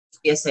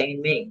HDSA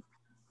and Me.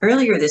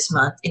 Earlier this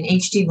month in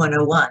HD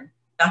 101,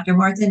 Dr.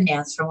 Martha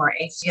Nance from our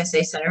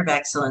HDSA Center of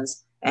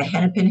Excellence at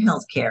Hennepin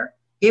Healthcare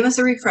gave us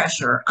a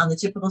refresher on the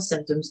typical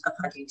symptoms of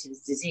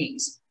Huntington's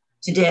disease.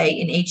 Today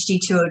in HD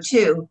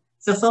 202,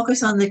 she'll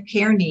focus on the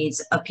care needs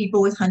of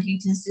people with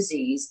Huntington's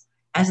disease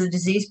as the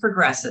disease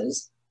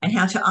progresses and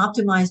how to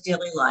optimize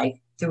daily life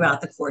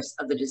throughout the course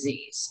of the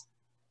disease.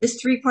 This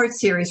three-part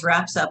series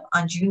wraps up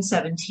on June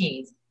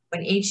 17th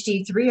when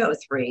HD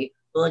 303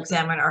 will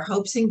examine our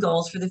hopes and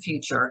goals for the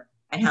future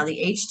and how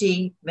the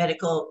HD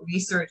medical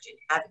research and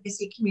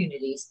advocacy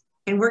communities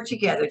can work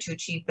together to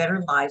achieve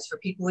better lives for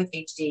people with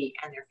HD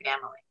and their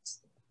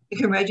families. You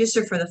can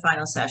register for the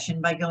final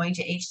session by going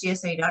to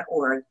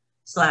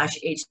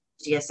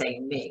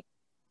hdsa.org/HDSA-ME.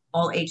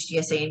 All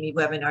HDSA-ME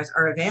webinars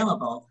are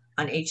available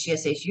on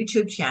HDSA's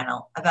YouTube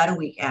channel about a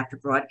week after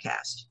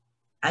broadcast.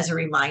 As a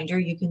reminder,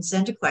 you can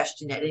send a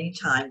question at any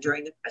time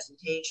during the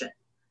presentation.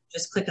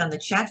 Just click on the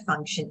chat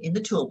function in the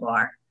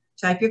toolbar,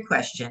 type your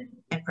question,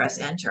 and press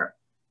enter.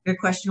 Your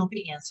question will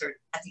be answered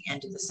at the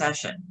end of the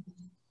session.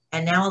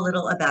 And now a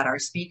little about our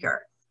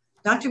speaker.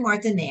 Dr.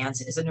 Martha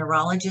Nance is a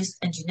neurologist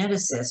and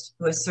geneticist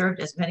who has served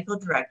as medical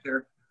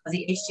director of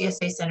the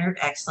HDSA Center of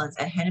Excellence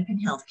at Hennepin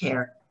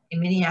Healthcare in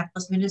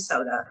Minneapolis,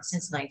 Minnesota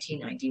since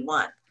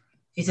 1991.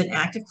 She's an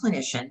active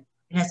clinician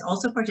and has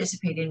also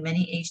participated in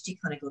many HD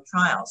clinical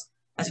trials,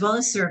 as well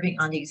as serving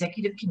on the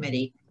executive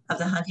committee of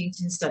the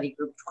Huntington Study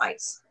Group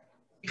twice.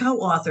 She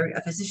co-authored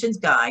A Physician's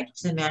Guide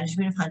to the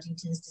Management of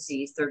Huntington's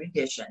Disease, 3rd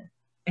edition,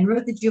 and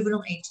wrote the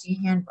Juvenile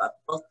HD Handbook,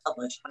 both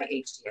published by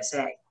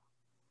HDSA.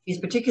 She is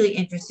particularly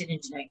interested in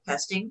genetic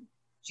testing,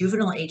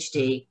 juvenile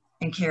HD,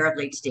 and care of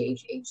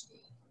late-stage HD.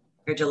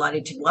 We're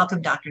delighted to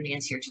welcome Dr.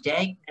 Nance here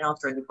today, and I'll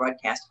turn the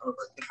broadcast over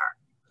to her.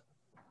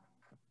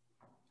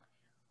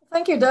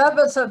 Thank you, Deb.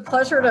 It's a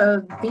pleasure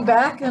to be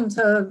back and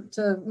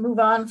to move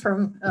on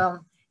from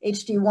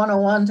HD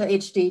 101 to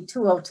HD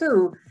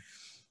 202,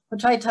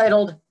 which I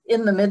titled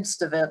In the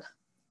Midst of It.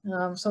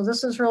 So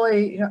this is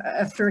really,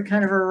 after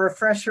kind of a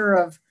refresher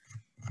of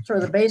sort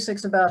of the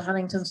basics about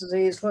Huntington's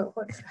disease,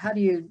 how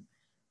do you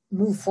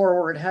move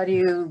forward? How do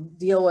you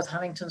deal with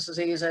Huntington's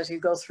disease as you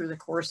go through the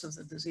course of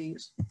the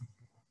disease?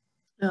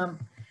 And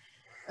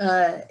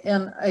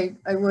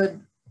I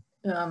would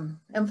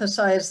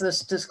emphasize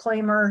this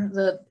disclaimer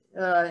that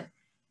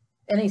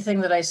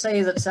anything that I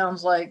say that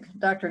sounds like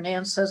Dr.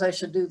 Nance says I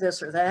should do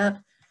this or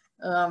that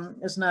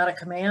is not a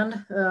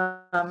command.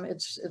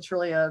 It's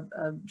really a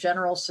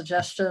general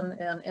suggestion,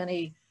 and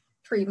any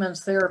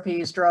treatments,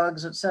 therapies,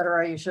 drugs,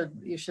 etc.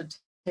 you should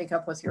take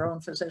up with your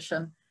own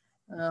physician,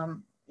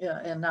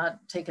 and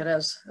not take it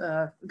as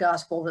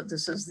gospel that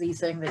this is the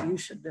thing that you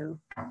should do.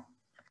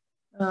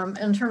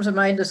 In terms of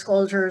my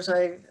disclosures,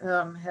 I've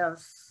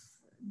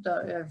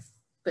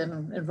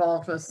been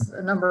involved with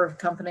a number of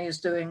companies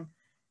doing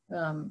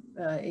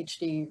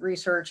HD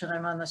research, and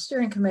I'm on the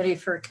steering committee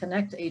for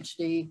Connect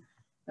HD,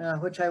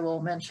 which I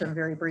will mention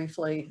very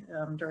briefly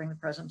during the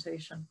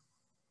presentation.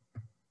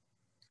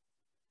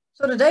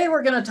 So today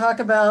we're going to talk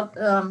about,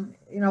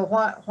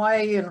 why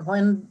and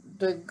when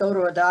to go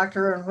to a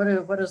doctor, and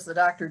what does the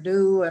doctor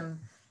do, and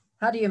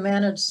how do you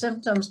manage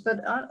symptoms,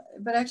 but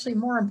actually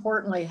more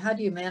importantly, how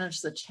do you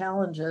manage the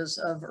challenges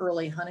of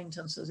early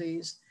Huntington's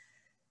disease?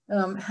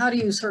 How do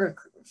you sort of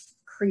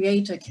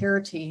create a care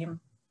team?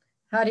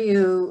 How do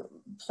you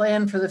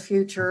plan for the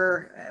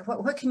future?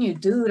 What can you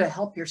do to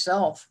help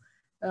yourself?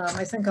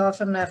 I think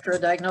often after a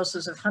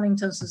diagnosis of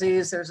Huntington's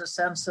disease, there's a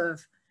sense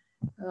of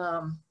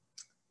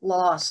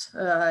loss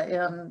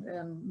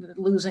and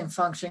losing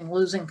function,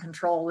 losing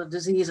control. The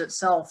disease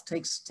itself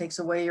takes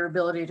away your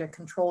ability to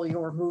control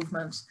your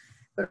movements.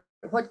 But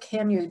what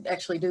can you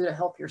actually do to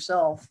help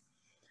yourself?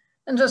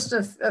 And just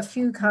a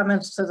few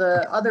comments to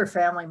the other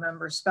family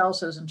members,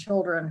 spouses and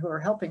children who are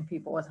helping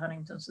people with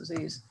Huntington's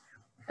disease.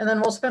 And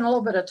then we'll spend a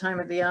little bit of time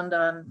at the end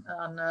on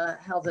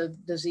how the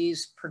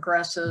disease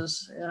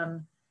progresses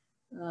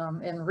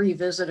and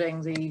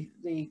revisiting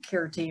the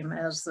care team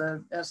as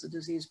the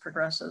disease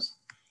progresses.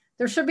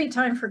 There should be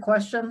time for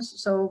questions,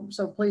 so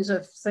please,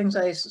 if things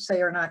I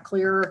say are not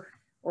clear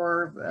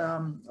or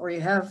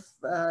you have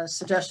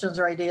suggestions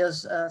or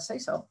ideas, say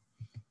so.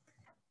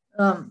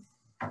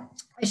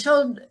 I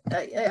showed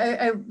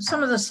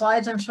some of the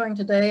slides I'm showing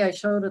today. I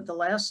showed at the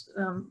last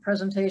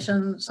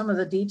presentation. Some of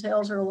the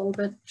details are a little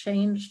bit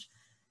changed,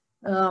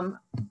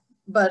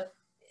 but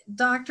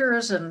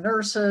doctors and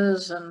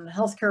nurses and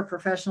healthcare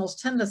professionals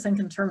tend to think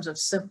in terms of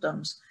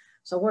symptoms.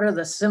 So what are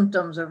the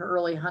symptoms of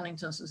early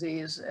Huntington's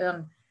disease?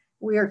 And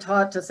we are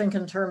taught to think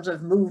in terms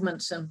of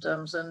movement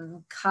symptoms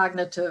and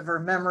cognitive or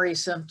memory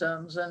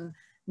symptoms and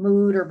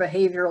mood or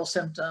behavioral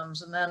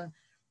symptoms, and then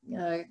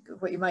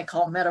what you might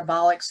call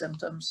metabolic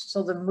symptoms.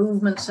 So the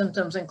movement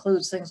symptoms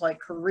includes things like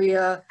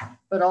chorea,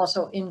 but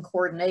also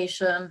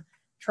incoordination,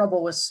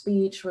 trouble with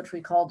speech, which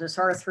we call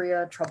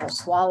dysarthria, trouble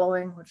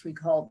swallowing, which we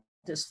call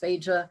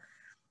dysphagia,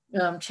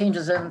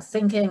 changes in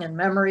thinking and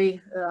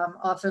memory.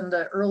 Often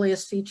the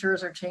earliest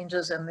features are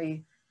changes in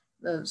the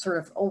the sort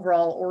of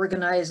overall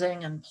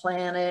organizing and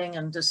planning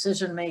and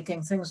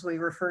decision-making, things we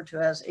refer to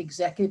as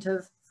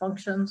executive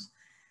functions.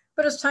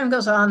 But as time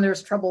goes on,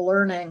 there's trouble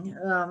learning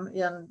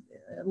in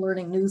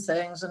learning new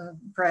things, and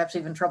perhaps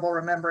even trouble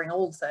remembering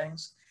old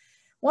things.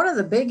 One of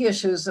the big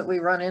issues that we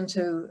run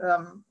into,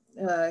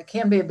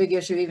 can be a big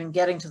issue even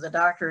getting to the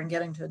doctor and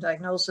getting to a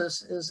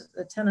diagnosis, is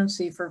a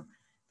tendency for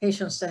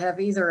patients to have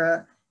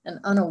either an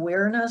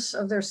unawareness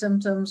of their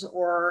symptoms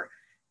or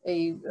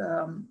a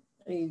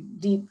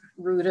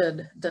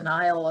deep-rooted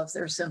denial of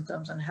their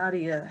symptoms. And how do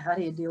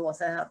you deal with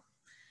that?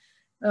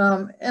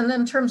 And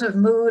then in terms of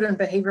mood and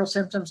behavioral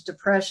symptoms,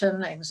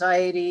 depression,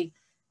 anxiety,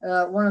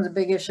 one of the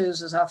big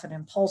issues is often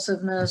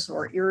impulsiveness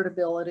or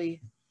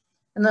irritability.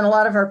 And then a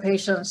lot of our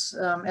patients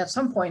at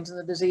some point in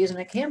the disease, and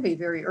it can be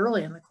very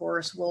early in the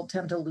course, will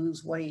tend to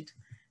lose weight.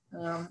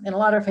 And a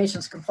lot of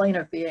patients complain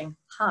of being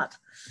hot.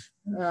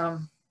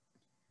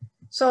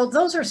 So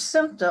those are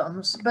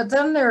symptoms, but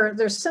then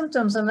there's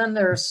symptoms and then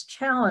there's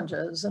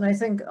challenges. And I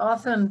think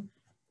often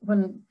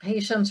when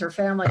patients or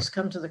families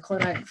come to the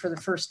clinic for the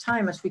first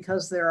time, it's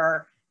because there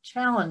are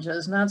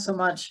challenges, not so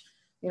much,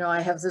 you know,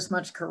 I have this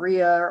much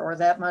chorea or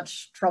that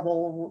much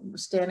trouble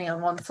standing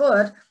on one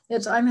foot.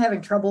 It's I'm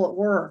having trouble at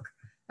work.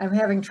 I'm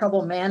having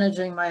trouble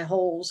managing my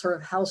whole sort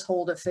of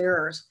household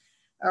affairs.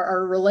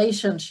 Our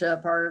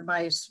relationship,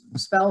 my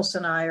spouse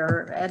and I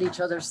are at each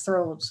other's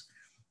throats.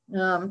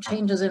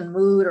 Changes in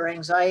mood or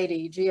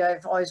anxiety. Gee,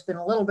 I've always been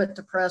a little bit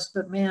depressed,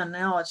 but man,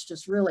 now it's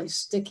just really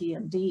sticky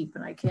and deep,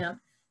 and I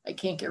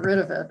can't get rid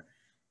of it.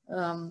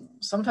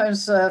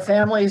 Sometimes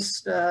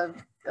families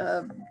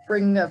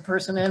bring a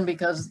person in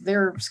because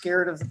they're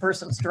scared of the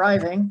person's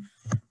driving,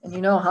 and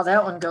you know how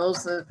that one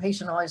goes. The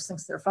patient always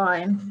thinks they're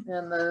fine,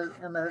 and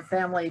the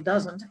family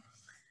doesn't.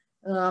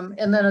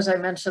 And then, as I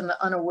mentioned,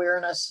 the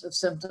unawareness of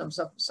symptoms.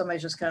 So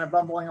somebody's just kind of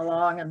bumbling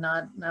along and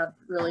not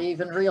really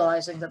even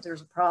realizing that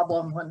there's a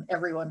problem when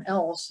everyone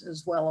else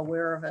is well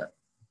aware of it.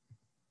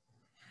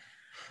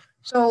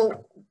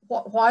 So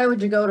why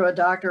would you go to a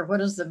doctor? What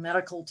does the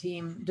medical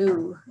team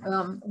do?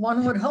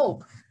 One would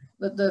hope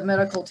that the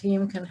medical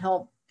team can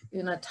help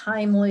in a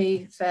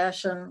timely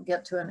fashion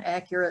get to an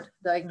accurate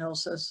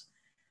diagnosis.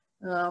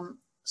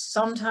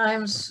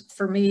 Sometimes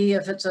for me,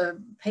 if it's a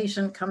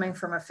patient coming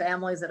from a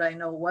family that I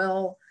know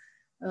well,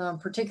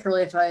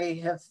 particularly if I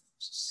have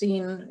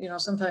seen, you know,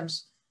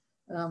 sometimes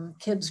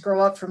kids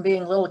grow up from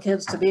being little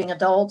kids to being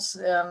adults,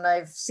 and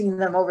I've seen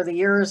them over the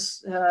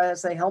years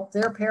as they help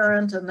their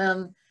parent, and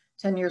then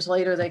 10 years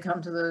later they come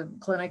to the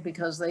clinic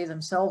because they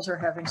themselves are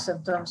having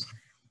symptoms.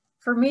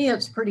 For me,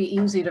 it's pretty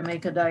easy to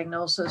make a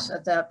diagnosis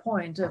at that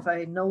point. If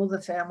I know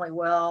the family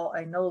well,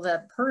 I know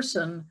that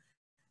person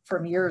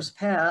from years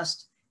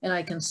past, and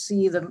I can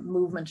see the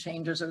movement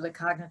changes or the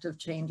cognitive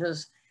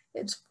changes,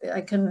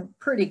 I can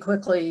pretty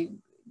quickly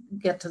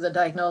get to the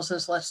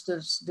diagnosis. Let's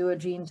just do a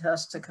gene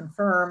test to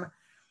confirm.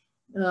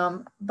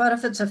 But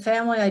if it's a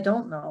family I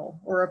don't know,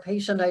 or a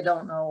patient I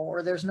don't know,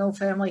 or there's no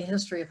family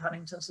history of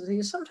Huntington's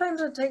disease,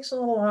 sometimes it takes a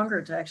little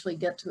longer to actually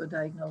get to a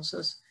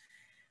diagnosis.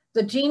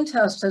 The gene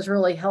test has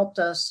really helped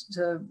us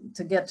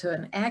to get to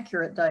an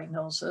accurate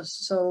diagnosis.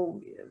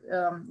 So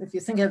if you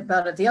think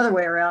about it the other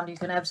way around, you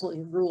can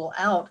absolutely rule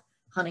out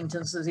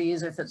Huntington's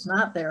disease if it's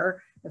not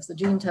there. If the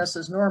gene test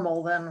is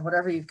normal, then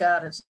whatever you've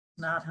got, it's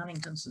not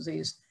Huntington's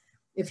disease.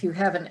 If you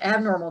have an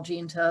abnormal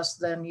gene test,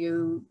 then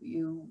you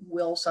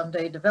will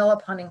someday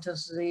develop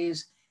Huntington's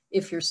disease.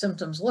 If your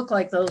symptoms look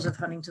like those of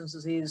Huntington's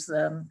disease,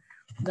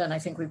 then I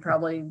think we've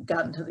probably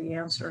gotten to the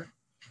answer.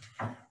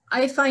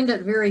 I find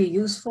it very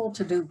useful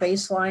to do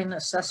baseline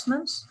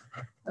assessments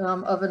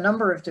of a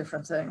number of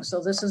different things.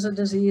 So this is a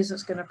disease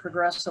that's going to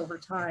progress over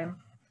time.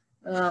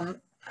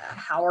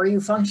 How are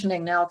you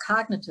functioning now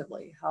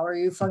cognitively? How are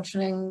you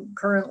functioning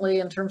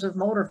currently in terms of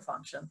motor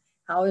function?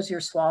 How is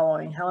your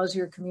swallowing? How is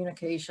your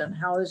communication?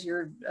 How is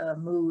your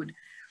mood?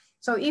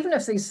 So even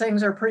if these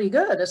things are pretty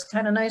good, it's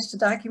kind of nice to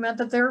document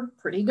that they're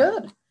pretty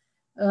good.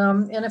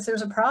 And if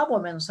there's a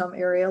problem in some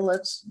area,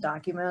 let's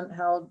document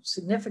how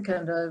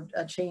significant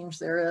a change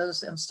there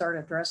is and start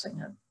addressing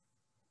it.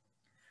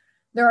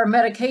 There are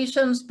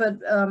medications, but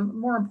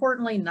more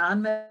importantly,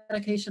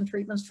 non-medication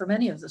treatments for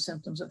many of the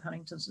symptoms of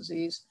Huntington's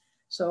disease.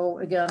 So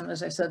again,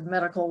 as I said,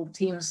 medical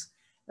teams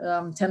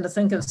tend to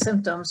think of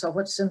symptoms. So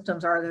what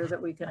symptoms are there that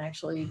we can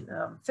actually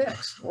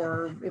fix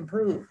or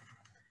improve?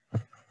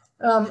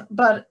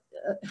 But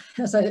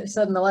as I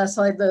said in the last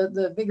slide,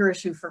 the bigger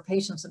issue for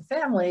patients and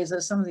families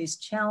is some of these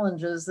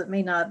challenges that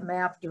may not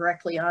map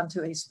directly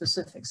onto a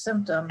specific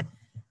symptom.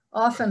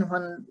 Often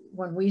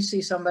when we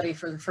see somebody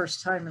for the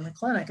first time in the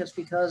clinic, it's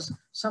because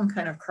some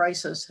kind of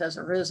crisis has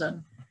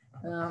arisen.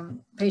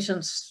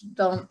 Patients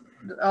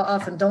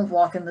often don't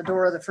walk in the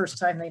door the first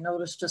time they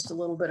notice just a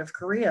little bit of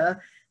chorea.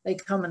 They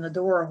come in the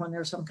door when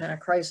there's some kind of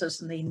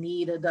crisis and they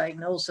need a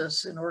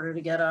diagnosis in order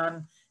to get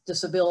on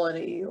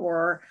disability,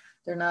 or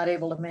they're not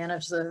able to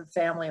manage the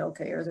family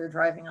okay, or they're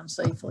driving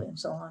unsafely and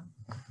so on.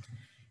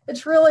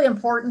 It's really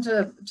important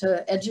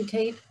to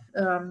educate.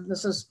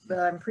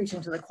 I'm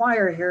preaching to the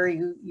choir here.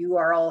 You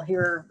are all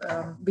here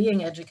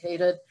being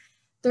educated.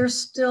 There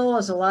still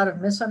is a lot of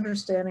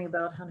misunderstanding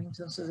about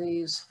Huntington's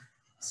disease,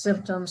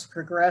 symptoms,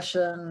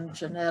 progression,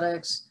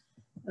 genetics.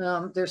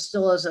 There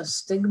still is a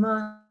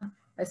stigma,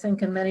 I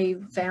think, in many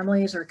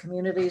families or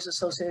communities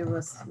associated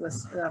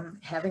with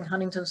having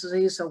Huntington's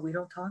disease, so we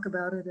don't talk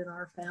about it in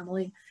our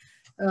family.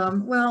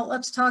 Well,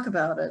 let's talk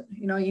about it.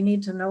 You know, you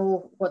need to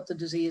know what the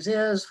disease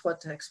is, what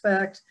to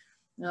expect,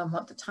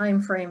 what the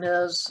time frame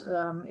is,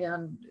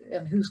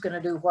 and who's going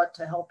to do what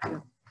to help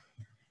you.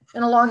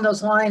 And along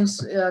those lines,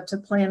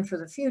 to plan for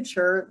the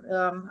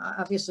future,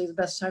 obviously the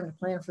best time to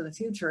plan for the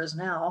future is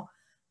now.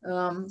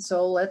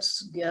 So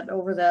let's get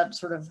over that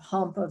sort of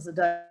hump of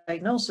the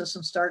diagnosis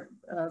and start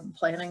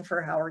planning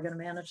for how we're going to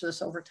manage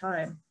this over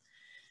time.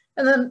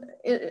 And then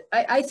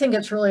I think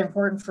it's really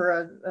important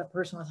for a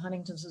person with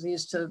Huntington's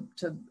disease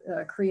to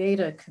create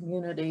a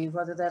community,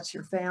 whether that's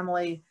your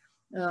family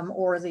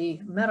or the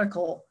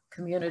medical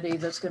community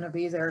that's going to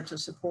be there to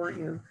support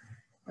you.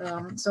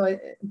 So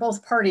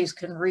both parties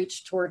can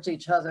reach towards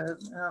each other.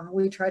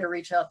 We try to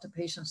reach out to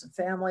patients and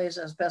families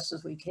as best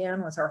as we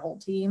can with our whole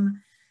team.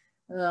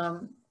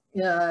 And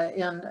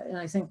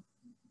I think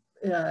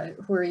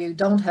where you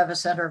don't have a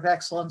center of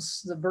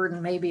excellence, the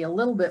burden may be a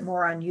little bit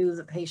more on you,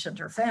 the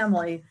patient or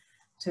family,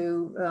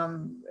 to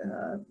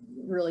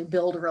really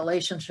build a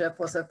relationship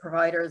with a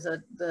provider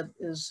that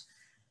is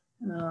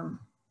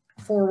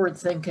forward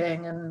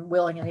thinking and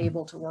willing and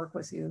able to work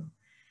with you.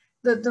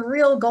 The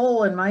real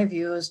goal, in my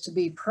view, is to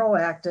be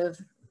proactive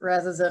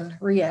rather than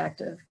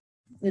reactive.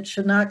 It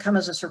should not come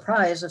as a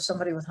surprise if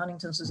somebody with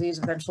Huntington's disease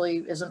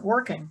eventually isn't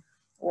working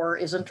or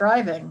isn't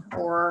driving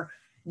or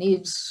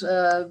needs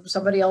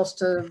somebody else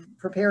to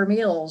prepare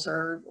meals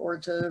or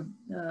to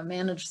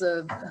manage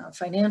the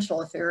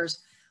financial affairs.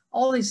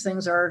 All these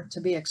things are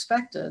to be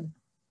expected.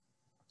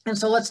 And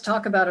so let's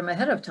talk about them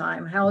ahead of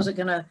time. How is it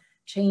going to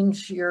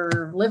change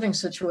your living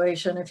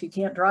situation if you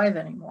can't drive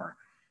anymore?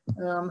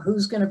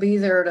 Who's going to be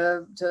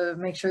there to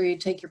make sure you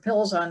take your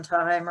pills on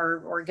time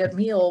or get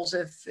meals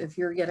if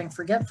you're getting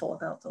forgetful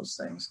about those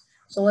things?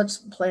 So let's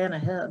plan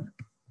ahead.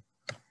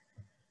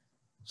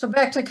 So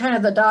back to kind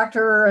of the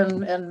doctor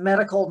and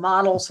medical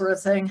model sort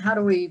of thing. How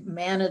do we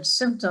manage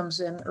symptoms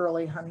in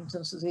early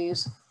Huntington's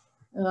disease?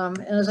 And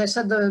as I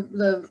said,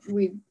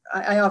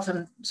 I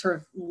often sort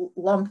of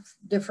lump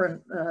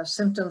different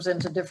symptoms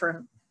into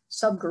different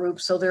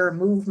subgroups. So there are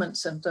movement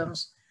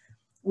symptoms.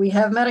 We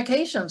have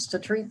medications to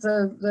treat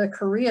the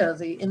chorea,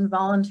 the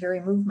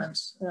involuntary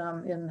movements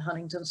in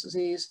Huntington's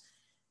disease.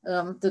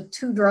 The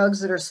two drugs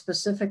that are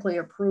specifically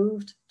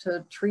approved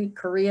to treat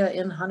chorea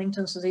in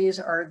Huntington's disease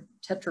are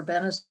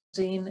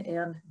tetrabenazine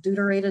and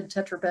deuterated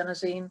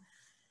tetrabenazine.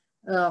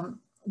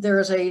 There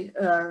is a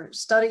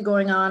study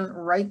going on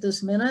right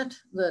this minute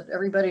that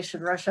everybody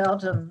should rush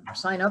out and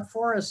sign up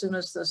for as soon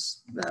as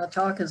this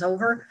talk is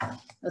over.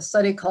 A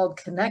study called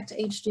Connect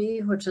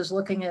HD, which is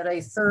looking at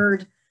a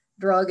third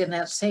drug in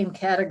that same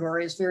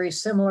category. Is very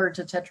similar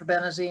to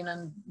tetrabenazine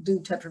and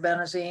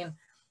deutetrabenazine,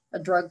 a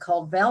drug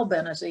called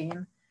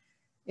valbenazine.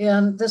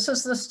 And this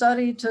is the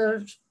study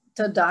to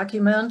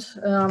document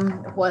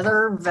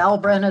whether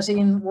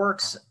valbenazine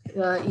works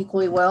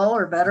equally well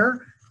or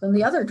better than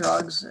the other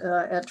drugs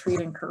at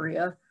treating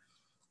chorea.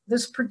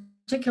 This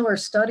particular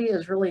study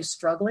is really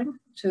struggling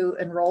to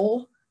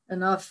enroll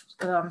enough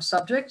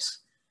subjects.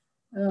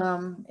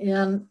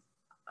 And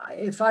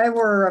if I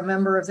were a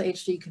member of the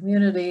HD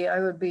community,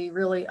 I would be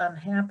really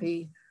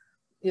unhappy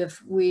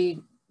if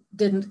we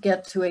didn't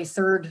get to a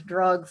third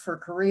drug for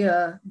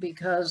chorea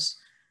because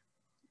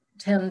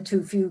 10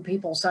 too few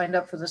people signed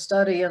up for the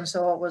study, and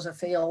so it was a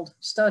failed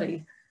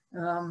study.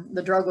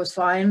 The drug was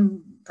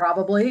fine,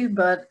 probably,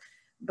 but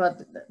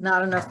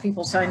not enough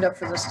people signed up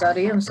for the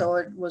study, and so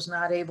it was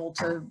not able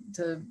to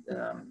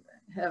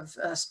have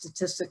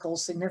statistical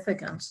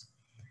significance.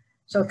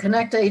 So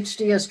Connect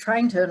HD is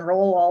trying to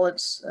enroll all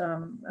its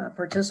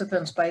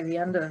participants by the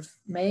end of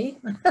May,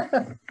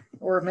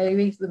 or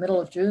maybe the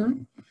middle of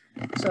June.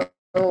 So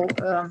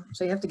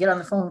you have to get on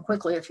the phone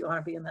quickly if you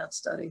want to be in that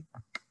study.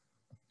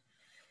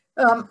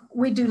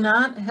 We do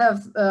not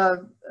have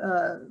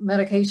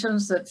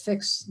medications that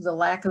fix the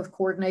lack of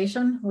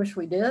coordination. Wish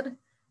we did,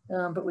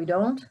 but we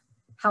don't.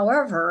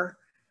 However,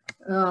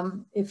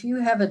 if you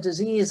have a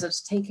disease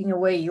that's taking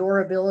away your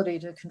ability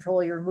to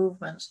control your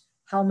movements,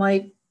 how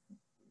might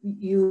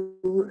you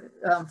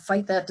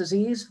fight that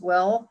disease?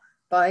 Well,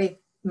 by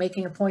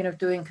making a point of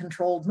doing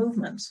controlled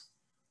movements.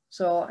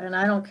 So, and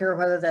I don't care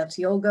whether that's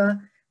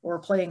yoga or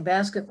playing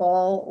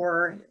basketball,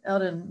 or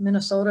out in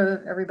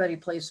Minnesota, everybody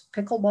plays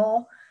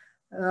pickleball.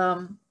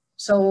 But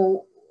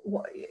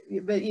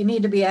you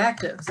need to be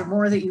active. The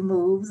more that you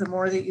move, the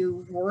more that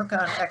you work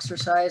on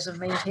exercise and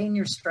maintain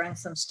your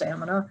strength and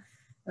stamina,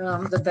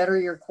 the better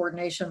your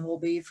coordination will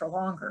be for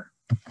longer.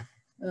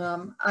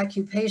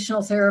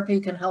 Occupational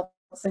therapy can help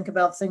think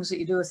about things that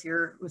you do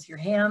with your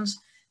hands.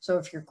 So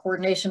if your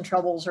coordination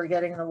troubles are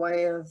getting in the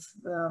way of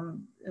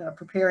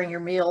preparing your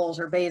meals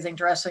or bathing,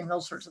 dressing,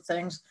 those sorts of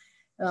things,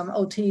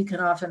 OT can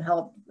often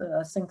help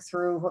think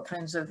through what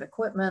kinds of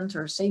equipment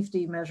or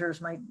safety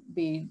measures might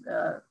be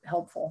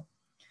helpful.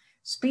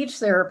 Speech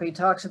therapy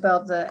talks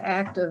about the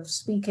act of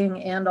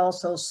speaking and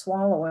also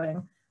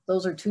swallowing.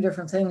 Those are two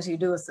different things you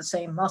do with the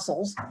same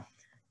muscles.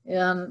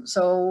 And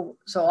so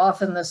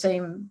often the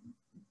same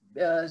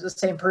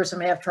person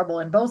may have trouble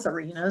in both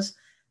arenas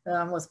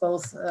with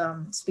both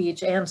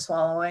speech and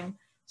swallowing.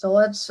 So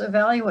let's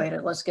evaluate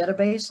it. Let's get a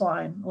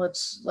baseline.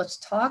 Let's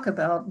talk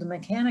about the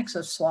mechanics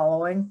of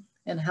swallowing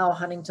and how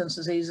Huntington's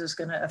disease is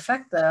going to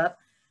affect that,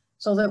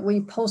 so that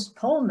we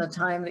postpone the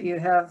time that you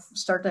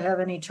start to have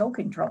any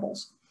choking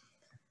troubles.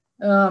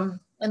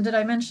 And did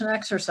I mention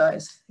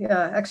exercise?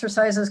 Yeah,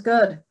 exercise is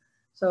good.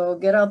 So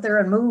get out there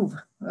and move.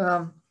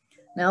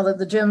 Now that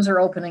the gyms are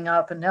opening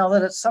up and now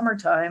that it's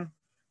summertime,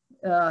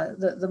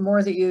 the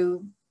more that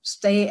you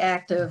stay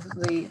active,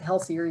 the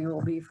healthier you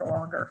will be for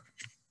longer.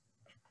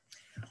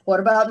 What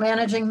about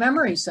managing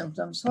memory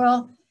symptoms?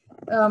 Well,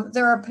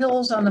 there are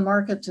pills on the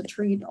market to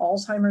treat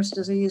Alzheimer's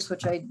disease,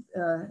 which I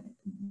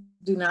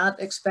do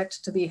not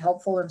expect to be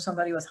helpful in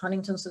somebody with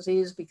Huntington's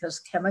disease, because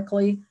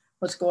chemically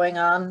what's going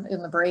on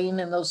in the brain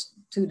in those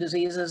two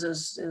diseases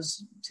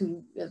is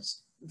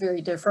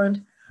very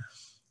different.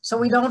 So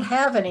we don't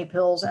have any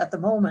pills at the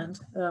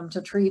moment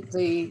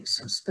to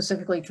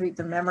specifically treat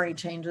the memory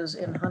changes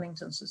in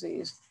Huntington's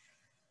disease.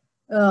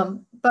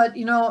 But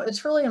you know,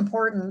 it's really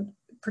important,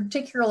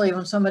 particularly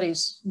when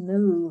somebody's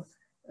new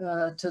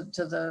to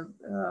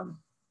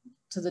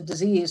the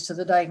disease, to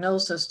the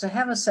diagnosis, to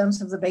have a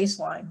sense of the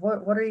baseline.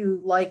 What are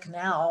you like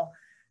now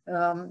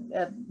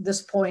at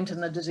this point in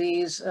the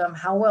disease?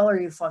 How well are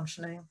you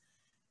functioning?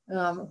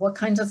 What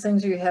kinds of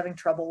things are you having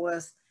trouble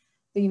with?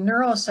 The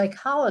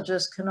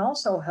neuropsychologist can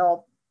also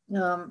help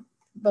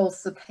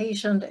both the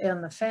patient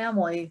and the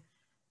family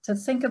to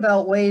think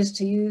about ways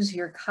to use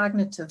your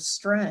cognitive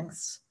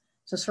strengths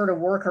to sort of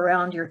work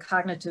around your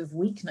cognitive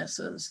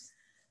weaknesses.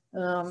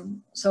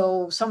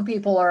 So some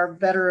people are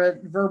better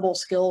at verbal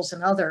skills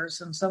than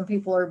others, and some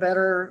people are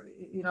better,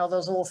 you know,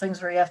 those little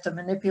things where you have to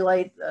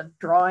manipulate a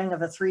drawing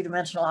of a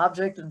three-dimensional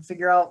object and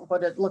figure out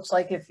what it looks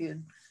like if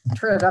you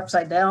turn it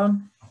upside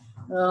down.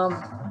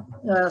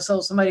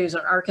 So somebody who's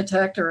an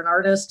architect or an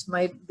artist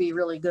might be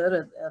really good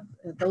at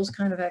those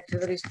kind of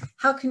activities.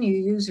 How can you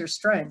use your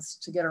strengths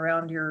to get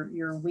around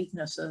your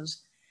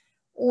weaknesses?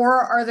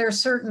 Or are there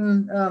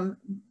certain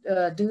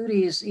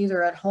duties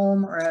either at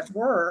home or at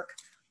work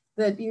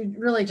that you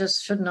really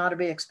just should not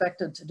be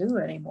expected to do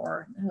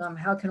anymore?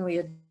 How can we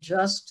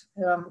adjust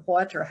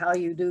what or how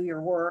you do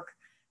your work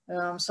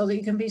so that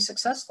you can be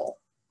successful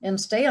and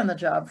stay on the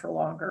job for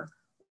longer?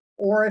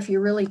 Or if you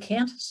really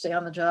can't stay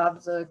on the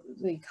job, the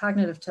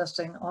cognitive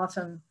testing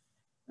often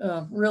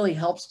really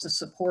helps to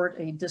support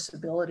a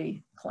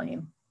disability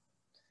claim.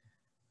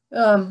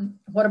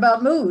 What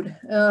about mood?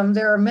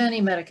 There are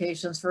many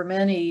medications for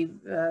many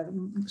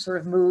sort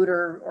of mood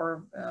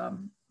or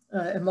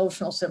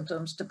emotional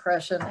symptoms: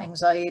 depression,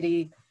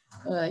 anxiety,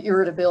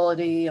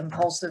 irritability,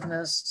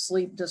 impulsiveness,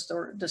 sleep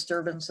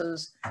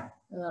disturbances,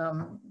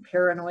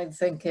 paranoid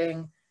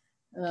thinking.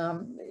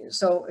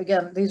 So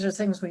again, these are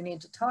things we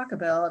need to talk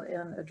about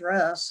and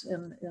address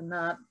and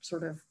not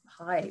sort of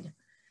hide.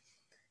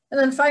 And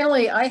then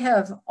finally, I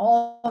have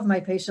all of my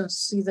patients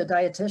see the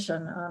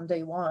dietitian on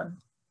day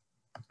one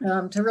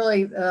to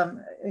really,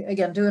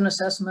 again, do an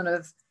assessment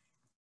of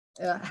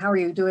how are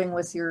you doing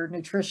with your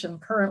nutrition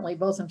currently,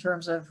 both in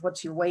terms of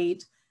what's your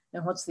weight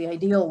and what's the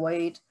ideal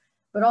weight,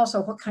 but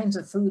also what kinds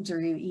of foods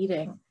are you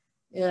eating,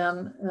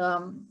 and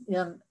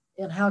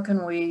how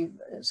can we,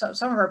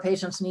 some of our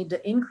patients need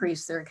to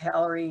increase their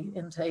calorie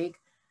intake.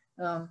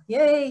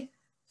 Yay,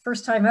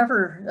 first time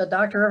ever a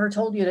doctor ever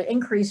told you to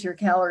increase your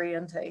calorie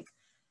intake.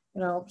 You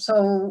know,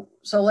 so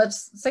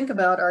let's think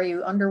about, are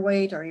you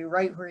underweight? Are you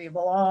right where you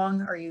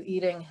belong? Are you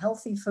eating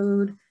healthy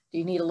food? Do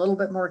you need a little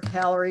bit more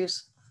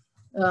calories?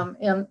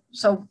 And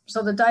so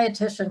the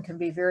dietitian can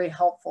be very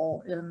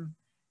helpful in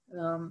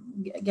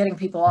getting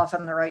people off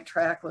on the right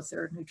track with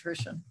their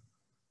nutrition.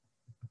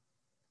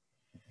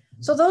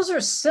 So those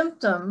are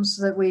symptoms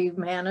that we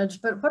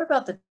manage, but what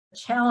about the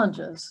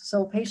challenges?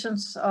 So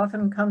patients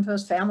often come to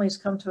us, families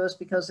come to us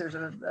because there's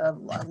a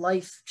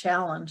life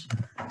challenge.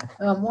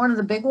 One of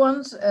the big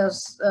ones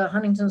as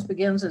Huntington's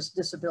begins is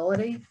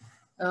disability.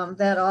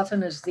 That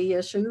often is the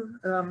issue.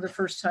 The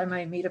first time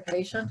I meet a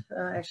patient,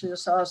 I actually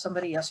just saw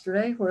somebody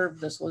yesterday where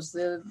this was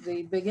the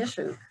big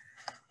issue.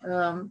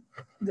 The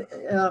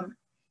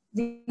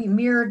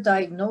mere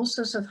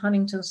diagnosis of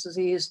Huntington's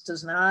disease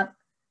does not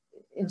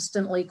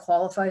instantly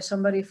qualify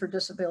somebody for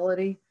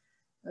disability.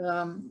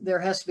 There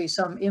has to be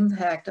some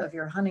impact of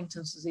your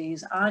Huntington's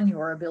disease on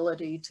your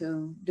ability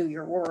to do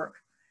your work.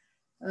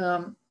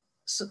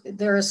 So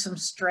there is some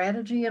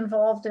strategy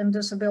involved in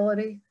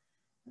disability.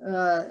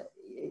 The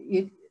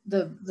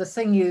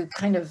thing you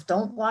kind of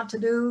don't want to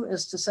do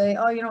is to say,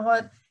 oh, you know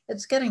what,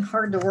 it's getting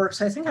hard to work,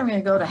 so I think I'm going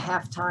to go to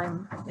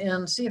half-time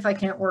and see if I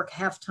can't work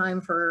half-time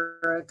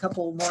for a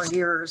couple more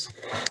years,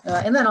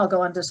 and then I'll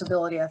go on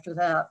disability after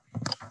that.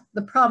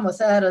 The problem with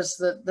that is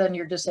that then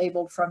you're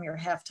disabled from your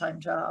half-time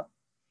job.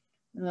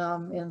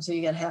 And so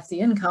you get half the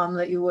income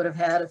that you would have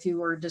had if you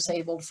were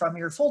disabled from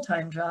your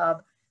full-time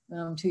job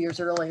 2 years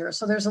earlier.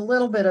 So there's a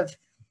little bit of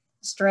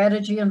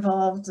strategy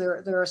involved.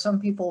 There are some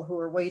people who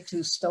are way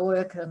too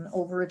stoic and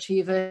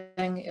overachieving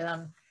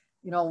and,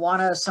 you know,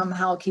 want to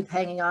somehow keep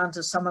hanging on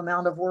to some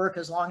amount of work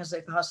as long as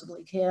they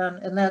possibly can.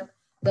 And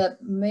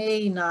that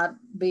may not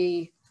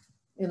be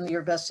in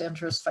your best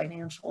interest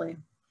financially.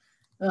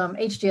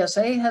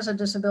 HDSA has a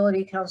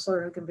disability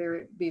counselor who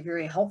can be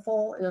very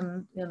helpful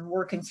in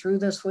working through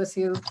this with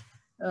you.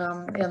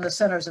 And the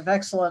Centers of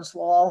Excellence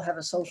will all have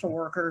a social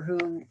worker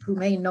who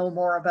may know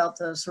more about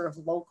the sort of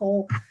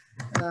local,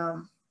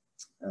 or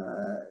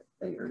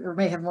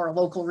may have more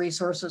local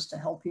resources to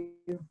help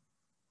you.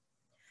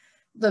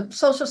 The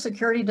Social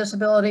Security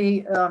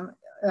disability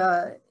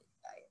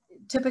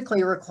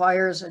typically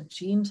requires a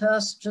gene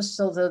test, just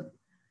so that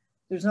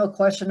there's no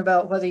question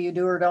about whether you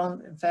do or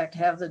don't, in fact,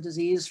 have the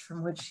disease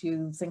from which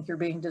you think you're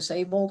being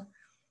disabled.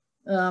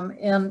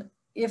 And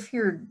if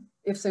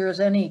there is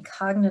any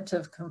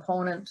cognitive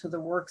component to the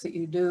work that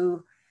you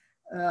do,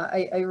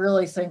 I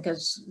really think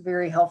it's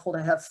very helpful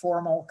to have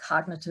formal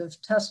cognitive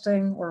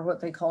testing, or what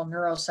they call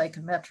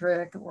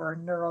neuropsychometric or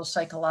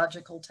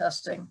neuropsychological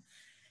testing.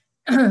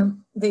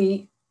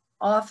 The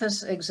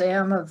office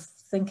exam of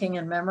thinking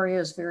and memory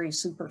is very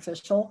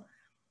superficial.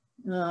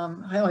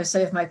 I always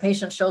say if my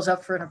patient shows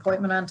up for an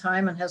appointment on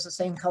time and has the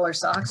same color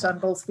socks on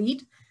both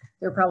feet,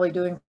 they're probably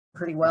doing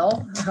pretty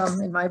well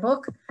in my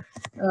book.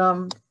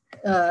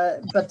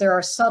 But there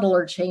are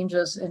subtler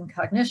changes in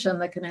cognition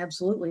that can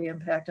absolutely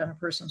impact on a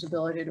person's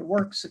ability to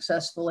work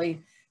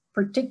successfully,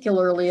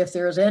 particularly if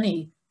there is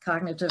any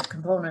cognitive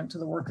component to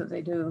the work that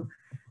they do.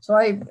 So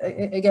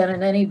again,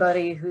 in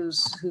anybody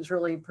who's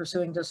really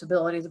pursuing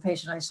disability, the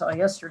patient I saw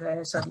yesterday,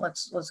 I said,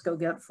 let's go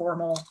get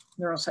formal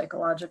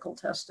neuropsychological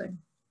testing.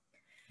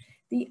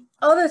 The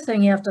other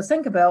thing you have to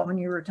think about when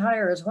you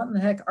retire is, what in the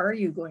heck are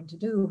you going to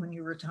do when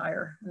you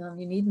retire?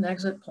 You need an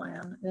exit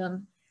plan.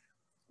 And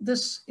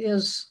this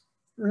is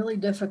really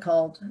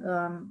difficult,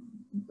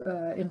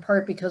 in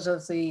part because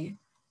of the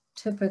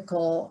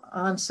typical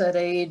onset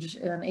age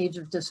and age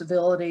of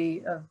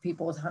disability of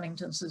people with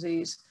Huntington's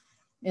disease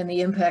and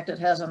the impact it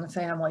has on the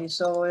family.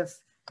 So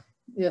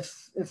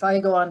if I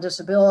go on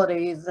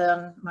disability,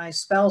 then my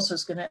spouse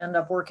is going to end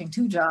up working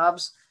 2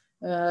 jobs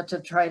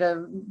to try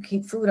to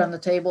keep food on the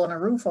table and a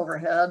roof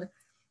overhead,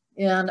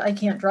 and I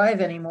can't drive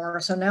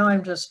anymore. So now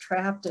I'm just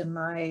trapped in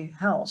my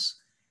house.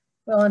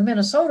 Well, in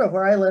Minnesota,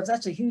 where I live,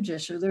 that's a huge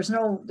issue. There's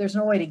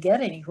no way to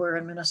get anywhere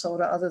in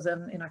Minnesota other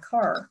than in a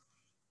car.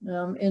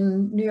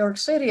 In New York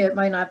City, it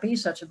might not be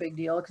such a big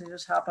deal because you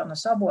just hop on the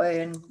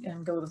subway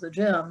and go to the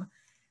gym.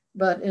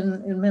 But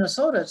in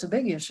Minnesota, it's a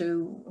big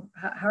issue.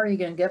 How are you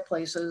going to get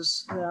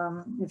places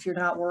if you're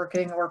not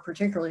working, or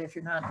particularly if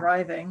you're not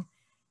driving?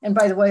 And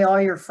by the way,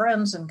 all your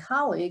friends and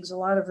colleagues, a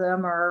lot of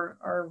them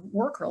are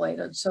work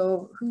related.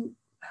 So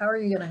how are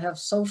you going to have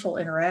social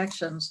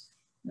interactions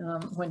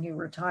when you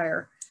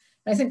retire?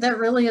 And I think that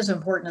really is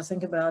important to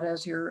think about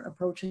as you're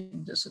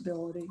approaching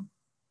disability.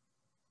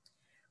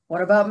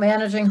 What about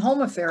managing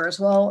home affairs?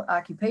 Well,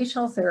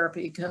 occupational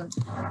therapy can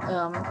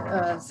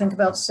think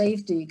about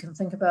safety, can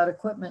think about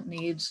equipment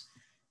needs.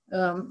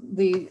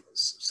 The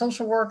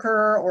social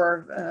worker,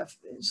 or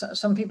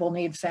some people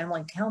need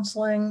family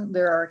counseling.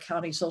 There are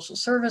county social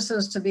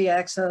services to be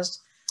accessed.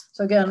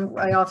 So again,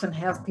 I often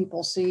have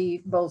people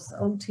see both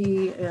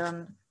OT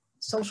and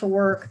social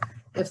work.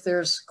 If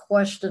there's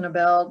question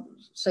about,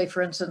 say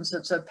for instance,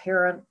 it's a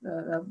parent,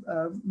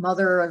 a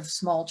mother of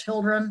small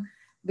children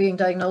being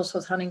diagnosed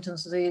with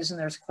Huntington's disease, and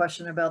there's a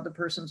question about the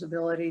person's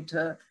ability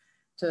to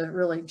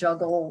really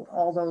juggle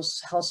all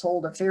those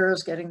household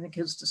affairs, getting the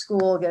kids to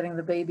school, getting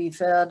the baby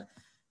fed.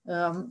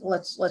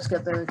 Let's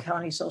get the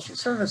county social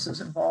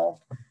services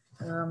involved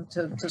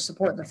to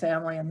support the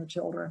family and the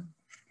children.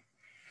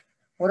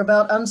 What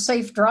about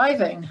unsafe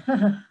driving?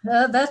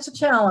 That's a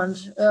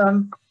challenge.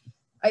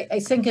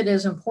 I think it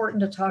is important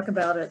to talk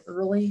about it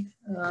early,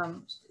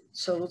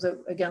 so that,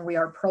 again, we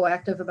are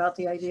proactive about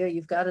the idea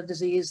you've got a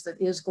disease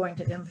that is going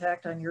to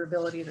impact on your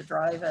ability to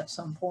drive at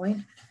some point.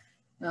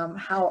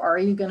 How are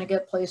you going to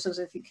get places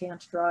if you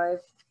can't drive?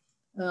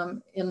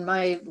 In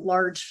my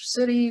large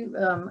city,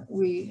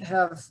 we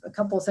have a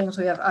couple of things.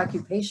 We have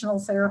occupational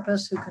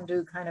therapists who can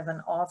do kind of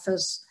an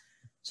office,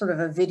 sort of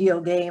a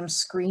video game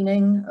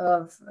screening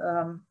of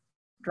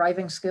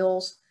driving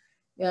skills.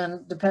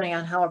 And depending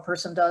on how a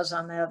person does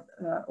on that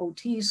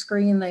OT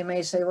screen, they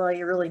may say, well,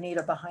 you really need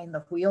a behind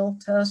the wheel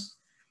test.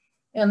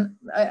 And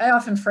I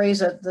often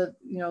phrase it that,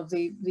 you know,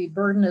 the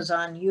burden is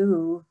on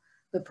you,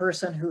 the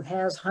person who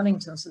has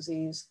Huntington's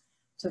disease,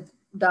 to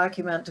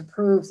document, to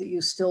prove that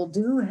you still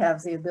do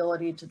have the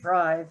ability to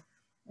drive,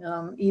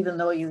 even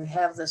though you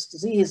have this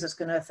disease that's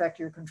going to affect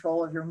your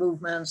control of your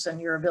movements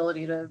and your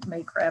ability to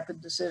make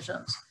rapid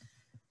decisions.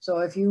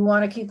 So if you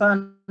want to keep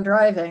on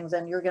driving,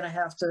 then you're going to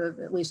have to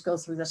at least go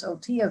through this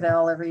OT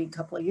eval every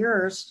couple of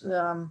years,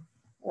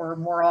 or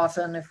more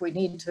often if we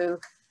need to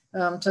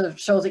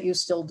show that you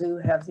still do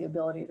have the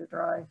ability to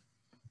drive.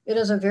 It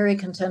is a very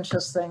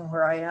contentious thing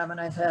where I am,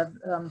 and I've had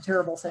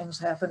terrible things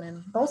happen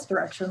in both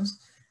directions.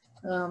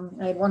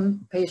 I had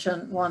one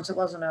patient once, it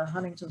wasn't a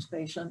Huntington's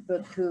patient,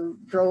 but who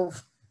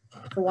drove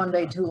for one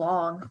day too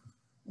long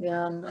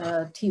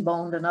and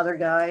T-boned another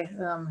guy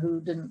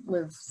who didn't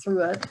live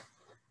through it.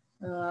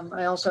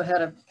 I also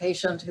had a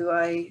patient who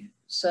I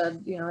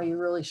said, you know, you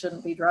really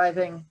shouldn't be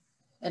driving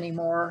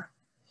anymore.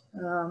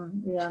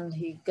 And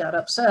he got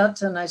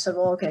upset, and I said,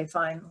 well, okay,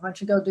 fine. Why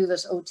don't you go do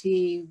this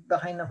OT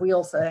behind the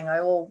wheel thing?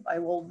 I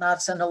will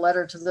not send a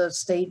letter to the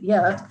state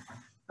yet.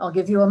 I'll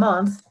give you a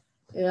month.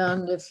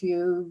 And if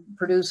you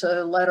produce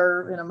a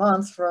letter in a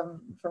month from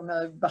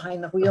a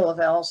behind the wheel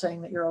eval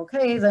saying that you're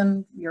okay,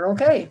 then you're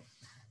okay.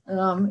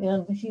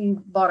 And he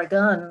bought a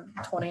gun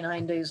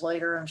 29 days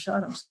later and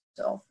shot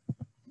himself.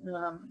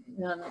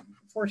 And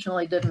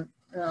fortunately didn't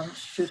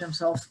shoot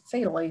himself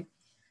fatally.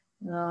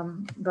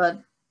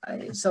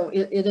 So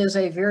it is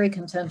a very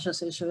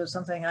contentious issue. It's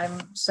something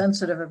I'm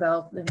sensitive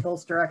about in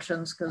both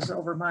directions, because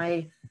over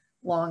my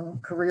long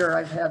career,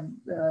 I've had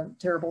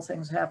terrible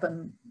things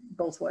happen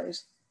both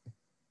ways.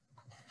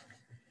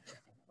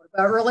 What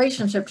about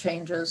relationship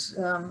changes?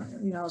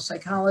 You know,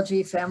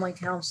 psychology, family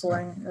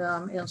counseling,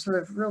 and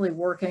sort of really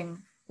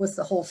working with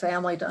the whole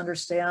family to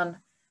understand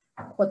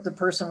what the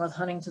person with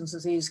Huntington's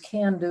disease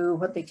can do,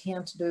 what they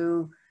can't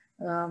do,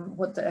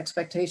 what the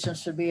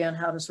expectations should be, and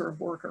how to sort of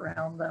work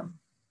around them.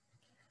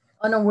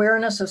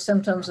 Unawareness of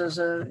symptoms is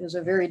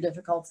a very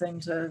difficult thing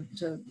to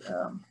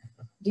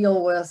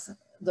deal with.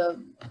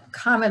 The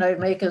comment I'd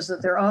make is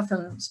that there are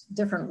often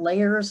different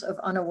layers of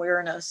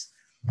unawareness.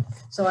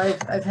 So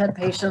I've had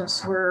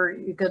patients where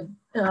you could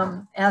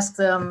ask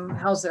them,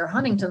 how's their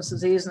Huntington's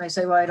disease? And they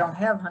say, well, I don't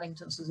have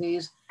Huntington's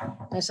disease.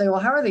 And I say, well,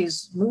 how are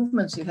these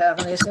movements you have?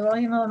 And they say, well,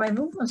 you know, my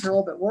movements are a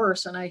little bit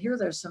worse, and I hear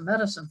there's some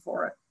medicine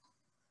for it.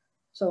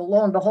 So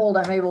lo and behold,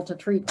 I'm able to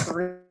treat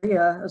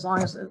chorea as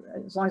long as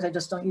I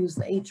just don't use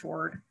the H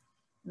word.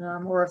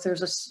 Or if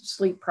there's a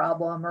sleep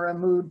problem or a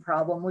mood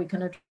problem, we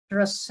can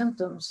address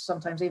symptoms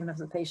sometimes, even if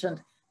the patient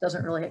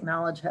doesn't really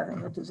acknowledge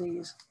having the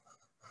disease.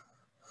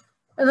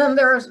 And then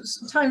there are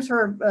times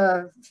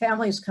where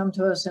families come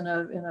to us in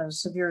a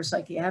severe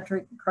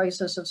psychiatric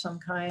crisis of some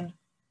kind,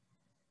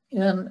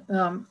 and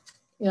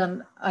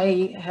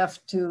I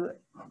have to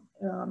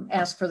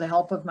ask for the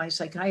help of my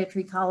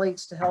psychiatry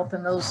colleagues to help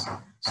in those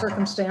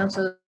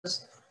circumstances,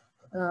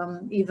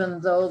 even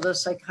though the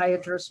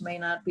psychiatrist may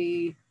not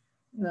be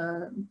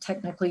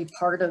technically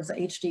part of the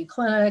HD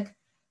clinic.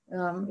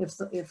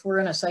 If we're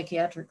in a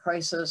psychiatric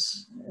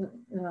crisis,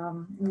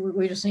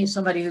 we just need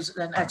somebody who's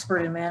an expert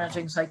in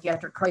managing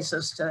psychiatric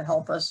crisis to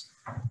help us.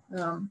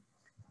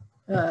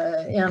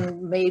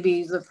 And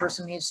maybe the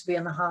person needs to be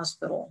in the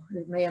hospital.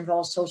 It may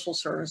involve social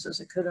services.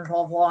 It could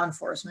involve law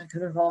enforcement. It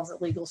could involve the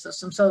legal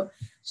system. So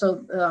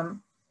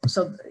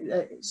sort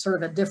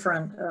of a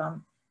different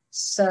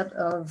set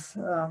of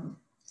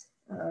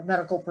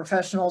medical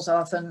professionals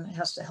often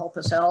has to help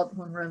us out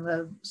when we're in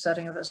the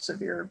setting of a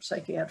severe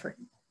psychiatric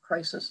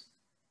crisis.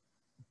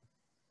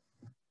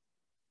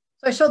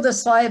 So I showed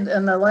this slide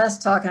in the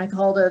last talk, and I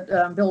called it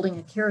Building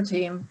a Care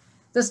Team.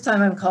 This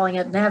time I'm calling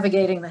it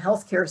Navigating the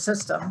Healthcare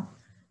System.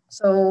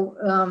 So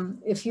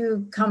if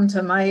you come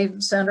to my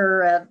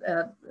center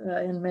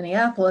in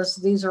Minneapolis,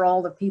 these are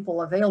all the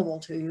people available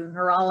to you: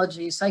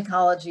 neurology,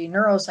 psychology,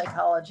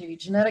 neuropsychology,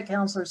 genetic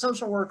counselor,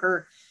 social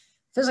worker,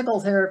 physical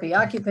therapy,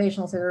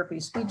 occupational therapy,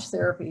 speech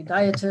therapy,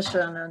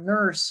 dietitian, a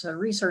nurse, a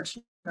research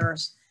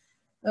nurse.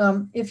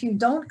 If you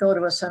don't go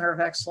to a center of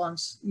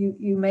excellence,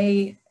 you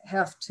may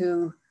have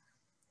to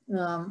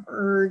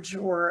urge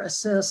or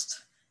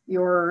assist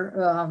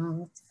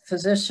your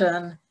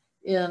physician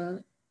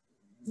in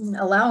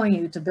allowing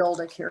you to build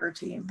a care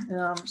team.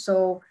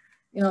 So,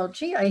 you know,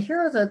 gee, I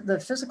hear that the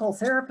physical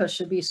therapist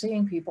should be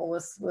seeing people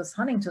with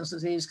Huntington's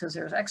disease because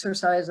there's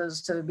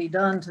exercises to be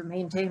done to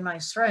maintain my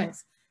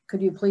strength.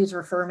 Could you please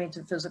refer me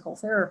to physical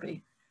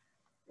therapy?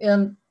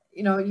 And,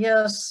 you know,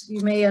 yes,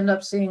 you may end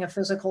up seeing a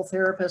physical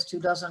therapist who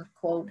doesn't,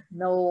 quote,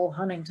 know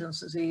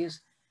Huntington's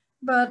disease,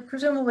 but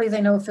presumably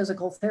they know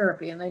physical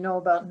therapy, and they know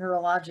about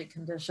neurologic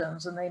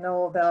conditions, and they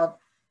know about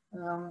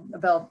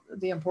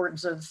the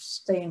importance of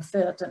staying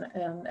fit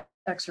and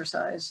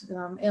exercise,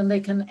 and they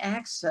can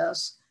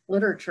access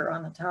literature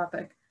on the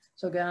topic.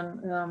 So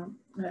again,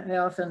 I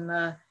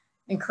often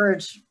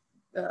encourage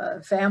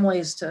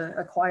families to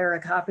acquire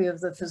a copy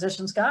of the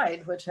Physician's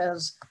Guide, which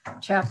has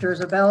chapters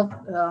about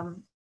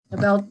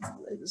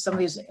some of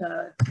these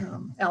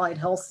allied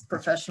health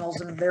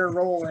professionals and their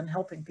role in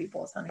helping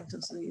people with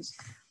Huntington's disease.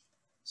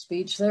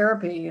 Speech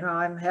therapy, you know,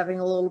 I'm having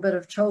a little bit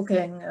of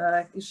choking.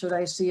 Should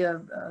I see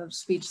a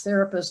speech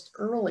therapist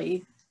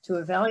early to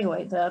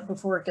evaluate that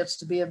before it gets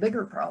to be a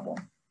bigger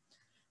problem?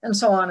 And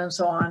so on and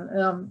so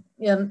on.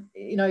 And,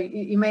 you know,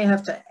 you may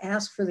have to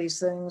ask for these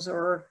things,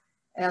 or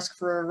ask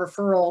for a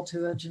referral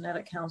to a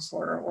genetic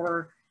counselor,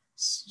 or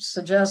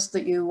suggest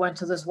that you went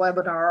to this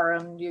webinar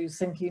and you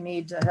think you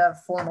need to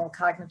have formal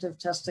cognitive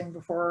testing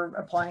before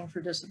applying for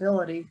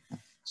disability.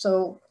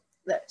 So,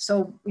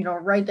 you know,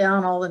 write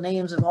down all the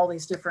names of all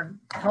these different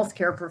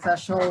healthcare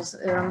professionals,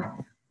 and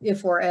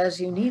if or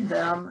as you need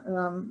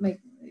them,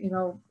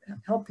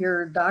 help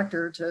your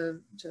doctor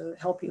to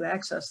help you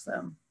access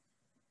them.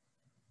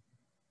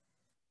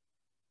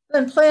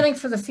 Then planning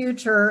for the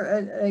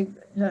future,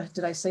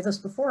 did I say this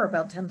before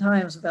about 10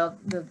 times about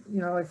the,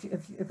 you know,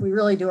 if we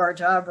really do our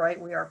job right,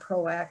 we are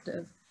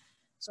proactive.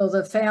 So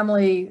the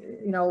family,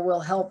 you know, will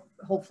help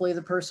hopefully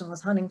the person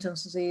with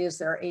Huntington's disease.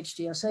 There are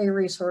HDSA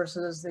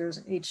resources,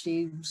 there's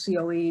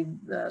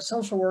HDCOE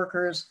social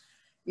workers.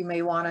 You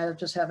may want to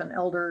just have an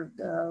elder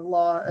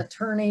law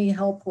attorney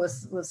help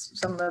with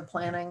some of the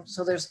planning.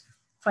 So there's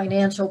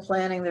financial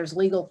planning, there's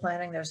legal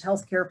planning, there's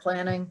healthcare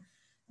planning.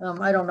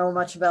 I don't know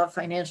much about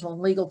financial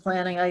and legal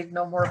planning. I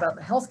know more about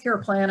the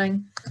healthcare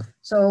planning.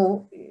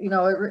 So, you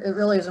know, it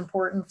really is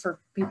important for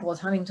people with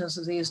Huntington's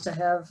disease to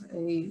have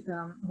a,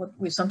 what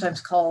we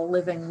sometimes call a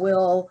living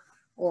will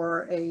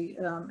or a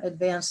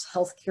advanced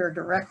healthcare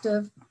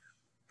directive,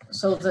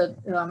 so that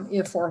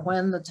if or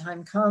when the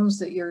time comes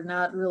that you're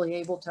not really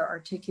able to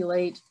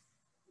articulate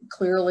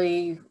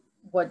clearly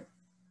what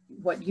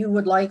you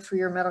would like for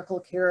your medical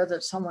care,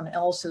 that someone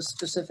else is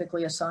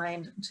specifically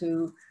assigned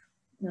to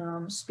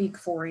speak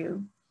for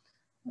you.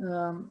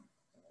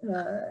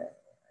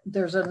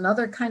 There's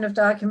another kind of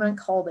document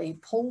called a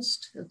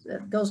POLST.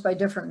 It goes by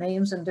different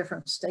names in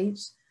different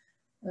states.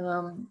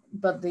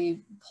 But the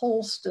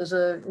POLST is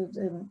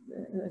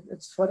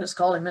it's what it's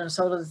called in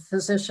Minnesota, the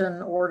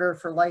Physician Order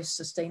for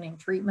Life-Sustaining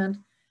Treatment.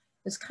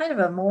 It's kind of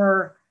a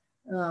more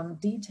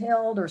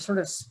detailed or sort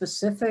of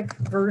specific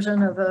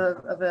version of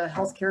a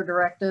healthcare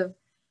directive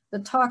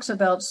that talks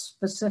about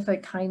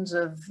specific kinds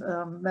of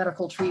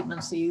medical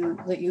treatments that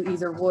you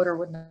either would or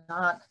would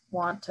not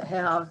want to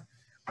have.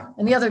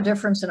 And the other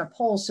difference in a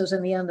POLST is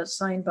in the end it's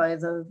signed by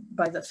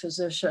the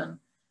physician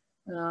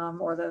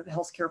or the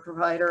healthcare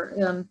provider.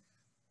 And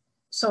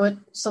so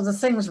the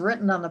things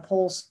written on the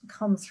POLST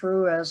come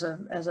through as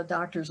a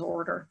doctor's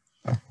order.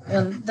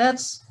 And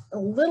that's a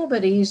little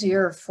bit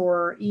easier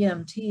for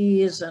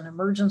EMTs and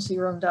emergency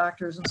room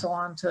doctors and so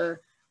on to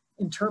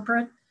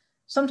interpret.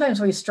 Sometimes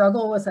we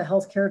struggle with a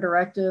healthcare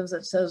directive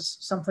that says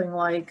something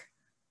like,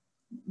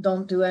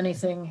 don't do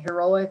anything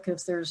heroic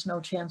if there's no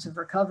chance of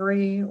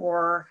recovery,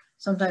 or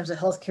sometimes a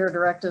healthcare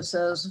directive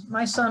says,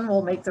 my son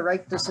will make the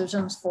right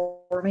decisions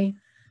for me.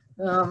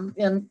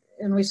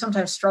 And we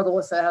sometimes struggle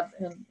with that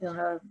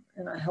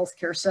in a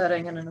healthcare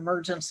setting, in an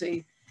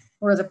emergency,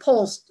 where the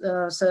POLST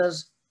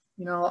says,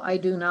 you know, I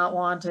do not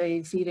want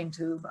a feeding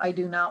tube. I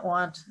do not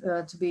want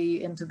to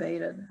be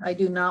intubated. I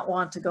do not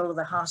want to go to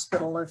the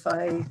hospital if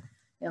I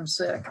am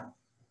sick.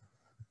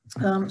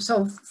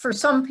 So for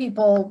some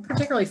people,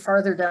 particularly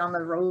farther down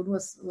the road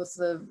with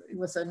a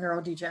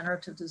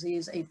neurodegenerative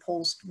disease, a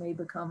POLST may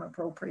become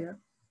appropriate.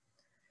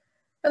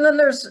 And then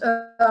there's,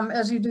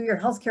 as you do your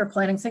healthcare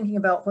planning, thinking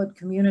about what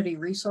community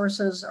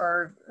resources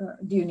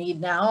do you need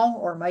now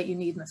or might you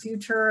need in the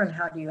future, and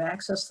how do you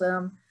access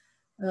them?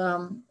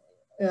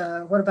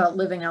 What about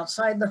living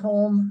outside the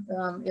home?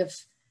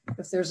 If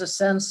there's a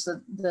sense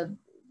that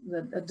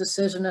a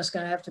decision is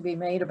going to have to be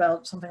made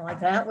about something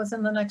like that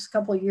within the next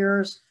couple of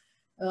years,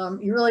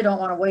 you really don't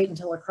want to wait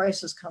until a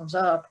crisis comes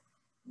up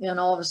and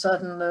all of a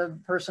sudden the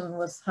person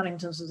with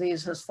Huntington's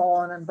disease has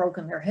fallen and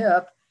broken their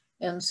hip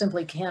and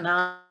simply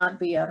cannot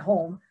be at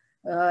home,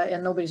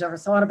 and nobody's ever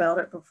thought about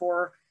it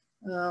before.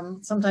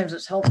 Sometimes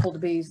it's helpful to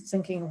be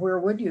thinking, where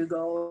would you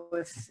go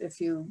if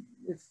you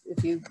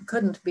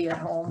couldn't be at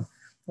home?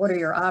 What are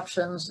your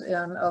options?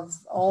 And of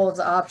all of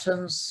the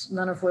options,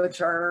 none of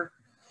which are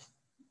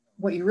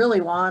what you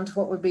really want,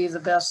 what would be the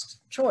best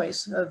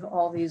choice of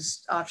all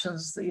these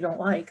options that you don't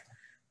like?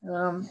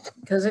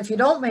 Because if you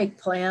don't make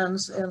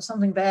plans and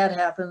something bad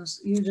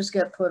happens, you just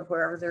get put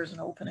wherever there's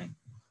an opening.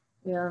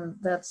 And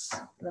that's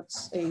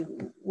a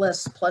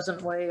less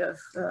pleasant way of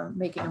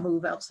making a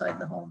move outside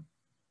the home.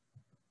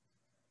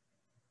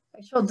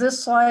 I showed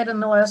this slide in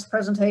the last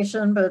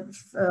presentation, but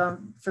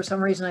for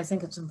some reason I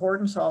think it's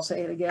important, so I'll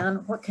say it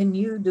again. What can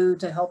you do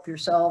to help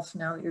yourself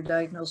now that you're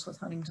diagnosed with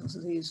Huntington's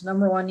disease?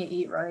 Number one, you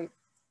eat right.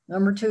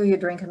 Number two, you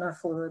drink enough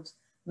fluids.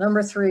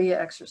 Number three, you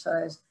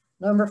exercise.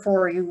 Number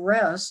four, you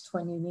rest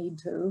when you need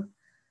to.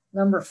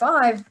 Number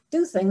five,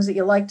 do things that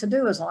you like to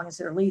do as long as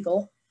they're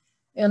legal.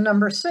 And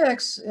number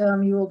six,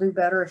 you will do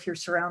better if you're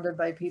surrounded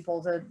by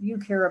people that you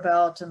care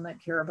about and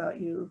that care about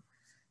you.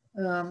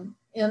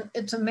 And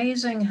it's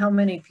amazing how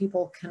many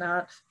people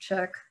cannot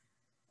check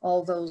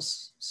all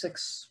those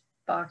 6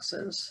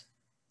 boxes,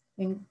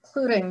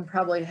 including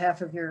probably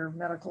half of your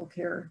medical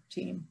care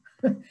team.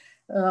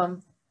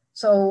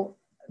 So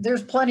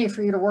there's plenty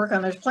for you to work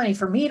on. There's plenty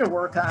for me to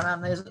work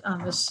on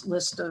this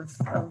list of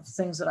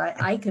things that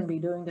I can be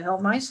doing to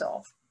help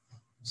myself.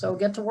 So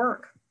get to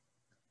work.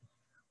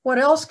 What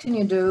else can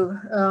you do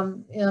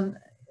in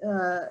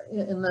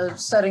the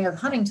setting of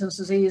Huntington's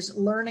disease?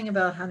 Learning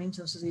about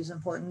Huntington's disease is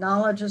important.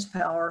 Knowledge is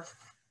power.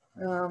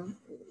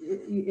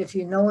 If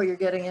you know what you're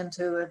getting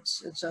into,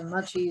 it's a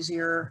much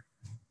easier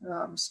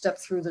step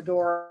through the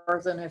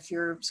door than if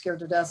you're scared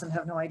to death and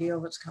have no idea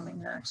what's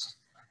coming next.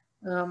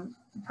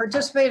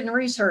 Participate in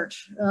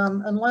research.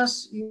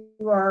 Unless you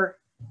are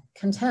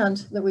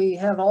content that we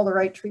have all the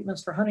right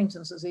treatments for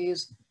Huntington's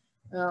disease,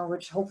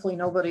 which hopefully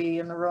nobody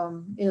in the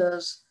room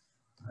is,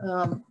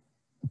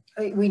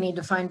 we need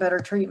to find better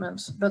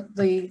treatments, but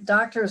the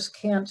doctors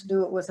can't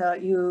do it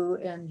without you,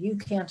 and you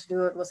can't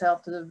do it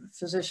without the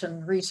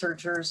physician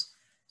researchers.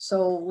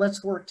 So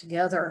let's work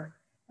together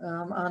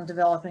on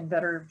developing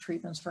better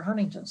treatments for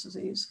Huntington's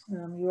disease.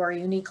 You are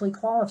uniquely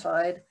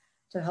qualified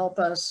to help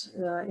us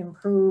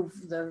improve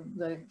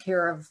the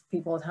care of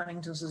people with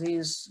Huntington's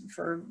disease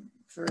for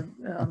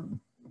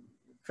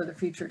the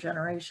future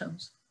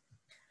generations.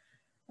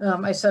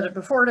 I said it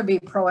before, to be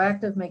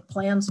proactive, make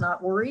plans,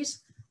 not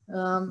worries.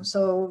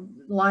 So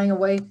lying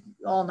awake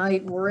all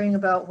night worrying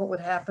about what would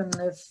happen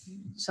if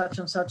such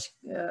and such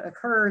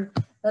occurred,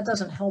 that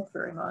doesn't help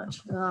very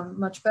much.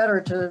 Much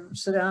better to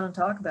sit down and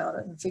talk about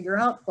it and figure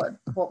out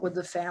what would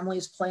the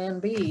family's plan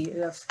be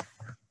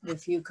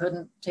if you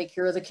couldn't take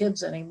care of the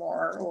kids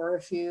anymore, or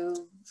if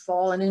you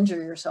fall and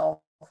injure yourself,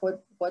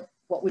 what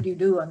would you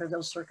do under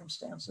those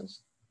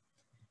circumstances?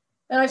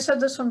 And I've said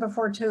this one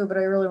before too, but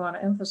I really want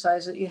to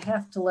emphasize it. You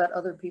have to let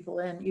other people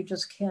in. You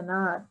just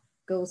cannot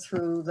go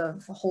through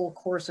the whole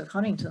course of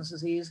Huntington's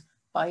disease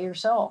by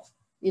yourself.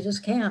 You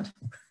just can't.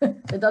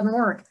 It doesn't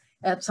work.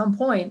 At some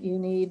point, you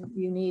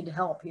need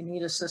help. You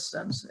need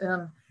assistance.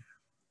 And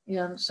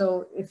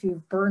so if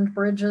you've burned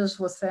bridges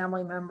with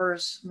family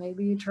members,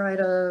 maybe you try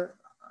to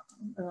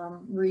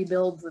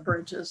rebuild the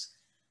bridges.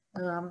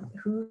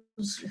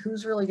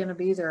 Who's really going to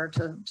be there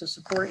to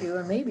support you,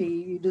 and maybe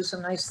you do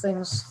some nice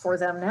things for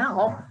them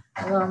now,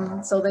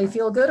 so they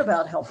feel good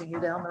about helping you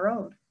down the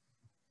road.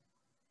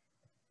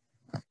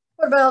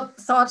 What about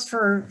thoughts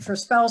for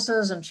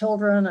spouses and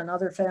children and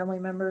other family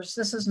members?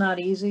 This is not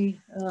easy.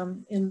 I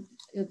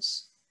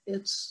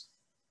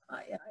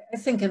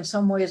think in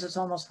some ways it's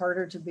almost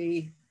harder to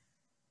be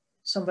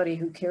somebody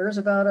who cares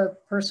about a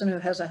person who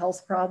has a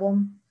health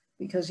problem,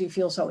 because you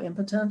feel so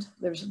impotent.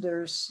 You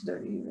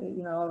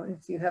know,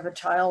 if you have a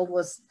child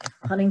with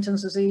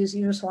Huntington's disease,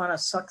 you just want to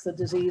suck the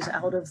disease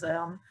out of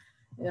them,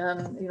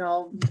 and, you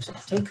know,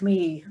 take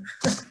me,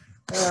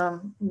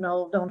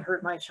 no, don't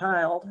hurt my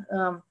child,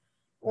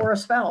 or a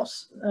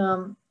spouse.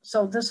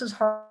 So this is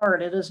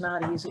hard. It is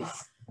not easy.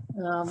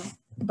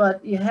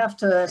 But you have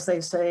to, as they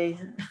say,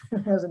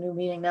 has a new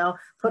meaning now,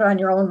 put on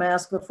your own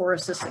mask before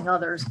assisting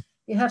others.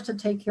 You have to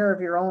take care of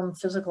your own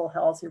physical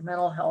health, your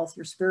mental health,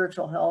 your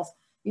spiritual health.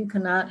 You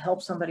cannot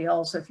help somebody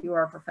else if you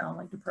are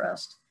profoundly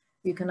depressed.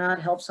 You cannot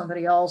help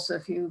somebody else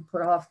if you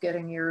put off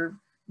getting your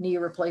knee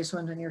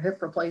replacement and your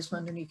hip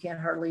replacement and you can't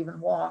hardly even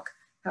walk.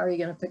 How are you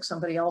going to pick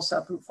somebody else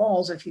up who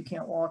falls if you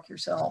can't walk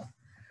yourself?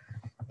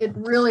 It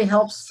really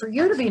helps for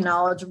you to be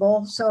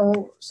knowledgeable.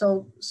 So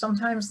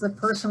sometimes the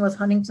person with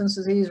Huntington's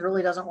disease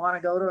really doesn't want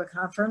to go to a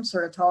conference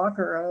or a talk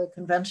or a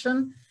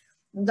convention.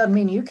 It doesn't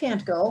mean you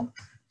can't go.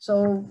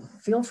 So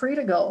feel free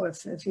to go.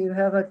 If you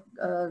have a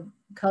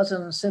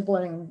cousin,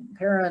 sibling,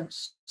 parent,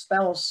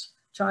 spouse,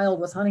 child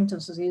with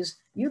Huntington's disease,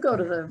 you go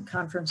to the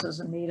conferences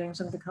and meetings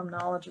and become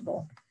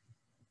knowledgeable.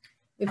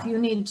 If you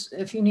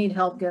need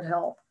help, get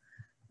help.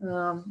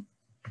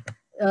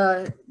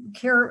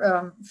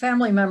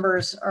 Family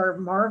members are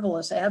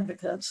marvelous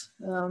advocates.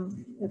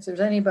 If there's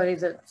anybody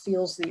that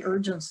feels the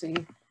urgency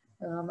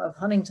of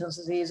Huntington's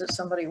disease, it's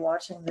somebody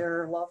watching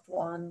their loved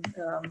one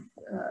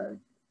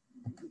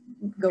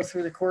go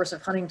through the course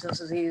of Huntington's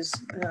disease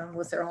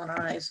with their own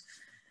eyes.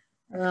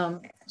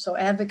 So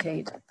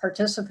advocate,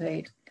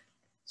 participate.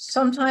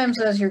 Sometimes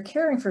as you're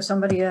caring for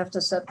somebody, you have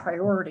to set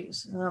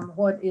priorities.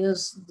 What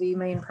is the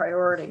main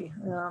priority?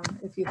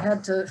 If you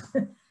had to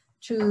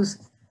choose,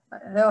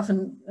 I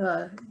often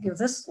give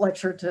this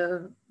lecture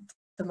to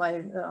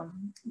my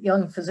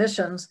young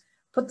physicians,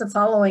 put the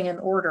following in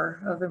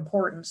order of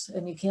importance,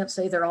 and you can't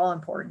say they're all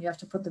important. You have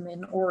to put them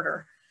in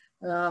order.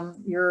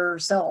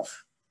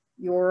 Yourself,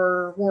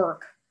 your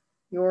work,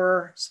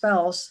 your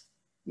spouse,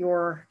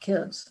 your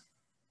kids.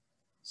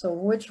 So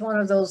which one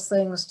of those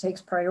things takes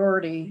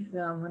priority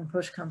when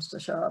push comes to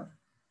shove?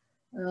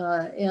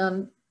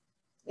 And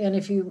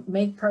if you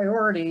make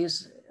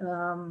priorities,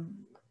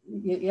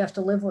 you have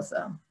to live with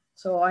them.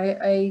 So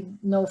I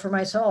know for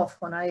myself,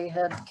 when I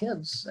had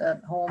kids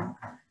at home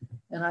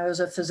and I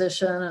was a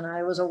physician and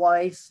I was a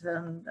wife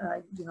and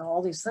you know,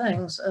 all these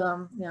things,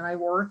 and I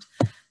worked,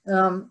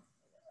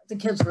 the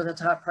kids were the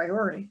top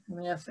priority. I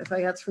mean, if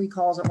I got 3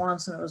 calls at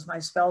once and it was my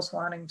spouse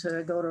wanting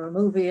to go to a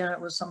movie and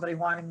it was somebody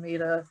wanting me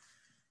to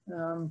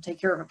take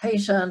care of a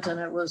patient and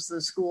it was the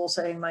school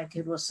saying my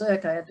kid was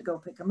sick, I had to go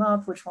pick him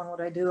up. Which one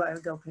would I do? I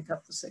would go pick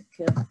up the sick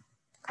kid.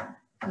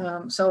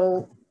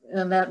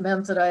 And that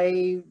meant that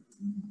I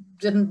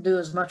didn't do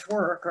as much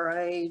work, or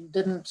I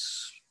didn't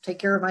take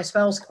care of my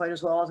spouse quite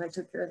as well as I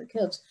took care of the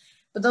kids.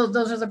 But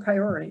those are the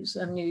priorities,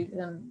 and you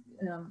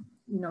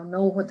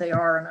know what they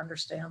are and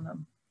understand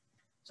them.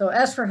 So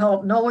ask for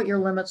help, know what your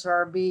limits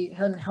are,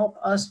 and help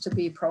us to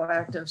be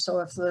proactive. So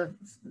if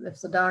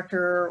the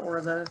doctor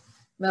or the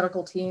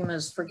medical team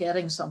is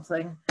forgetting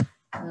something,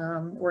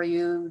 where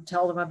you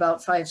tell them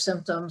about 5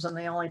 symptoms and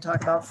they only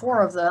talk about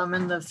 4 of them,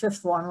 and the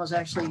 5th one was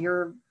actually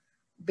your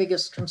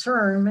biggest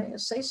concern,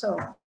 say so,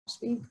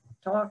 speak,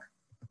 talk.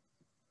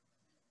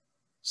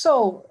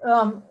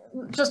 So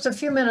just a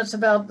few minutes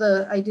about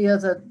the idea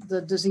that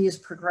the disease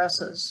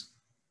progresses.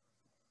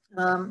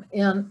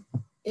 And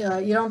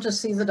you don't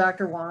just see the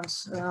doctor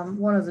once.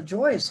 One of the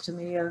joys to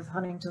me of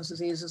Huntington's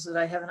disease is that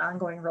I have an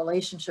ongoing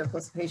relationship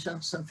with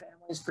patients and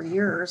families for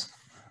years.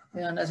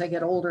 And as I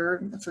get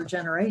older, for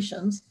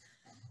generations.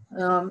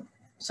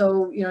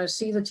 So, you know,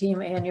 see the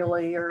team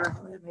annually, or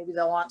maybe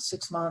they'll want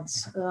 6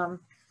 months.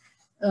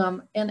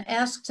 And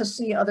ask to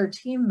see other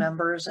team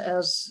members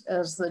as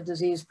the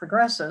disease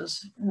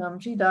progresses.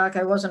 Gee, doc,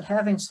 I wasn't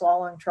having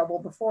swallowing trouble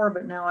before,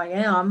 but now I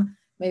am.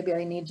 Maybe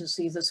I need to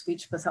see the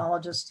speech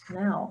pathologist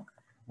now,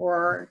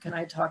 or can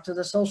I talk to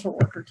the social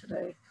worker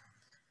today?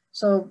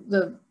 So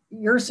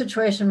your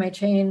situation may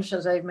change,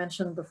 as I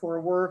mentioned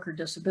before, work or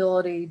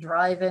disability,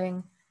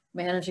 driving,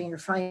 managing your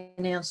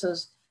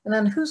finances, and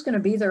then who's going to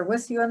be there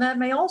with you, and that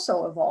may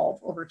also evolve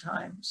over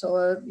time.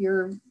 So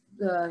your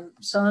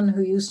son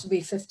who used to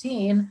be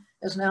 15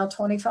 is now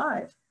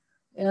 25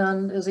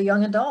 and is a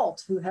young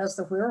adult who has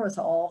the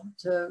wherewithal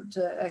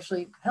to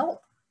actually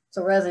help.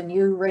 So rather than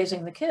you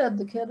raising the kid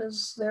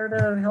is there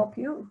to help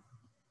you.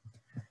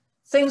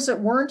 Things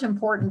that weren't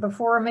important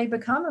before may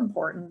become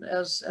important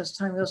as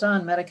time goes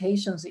on.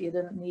 Medications that you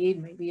didn't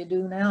need, maybe you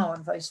do now,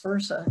 and vice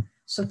versa.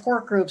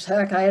 Support groups,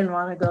 heck, I didn't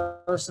want to go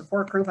to a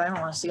support group. I don't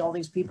want to see all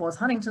these people with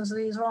Huntington's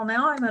disease. Well,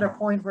 now I'm at a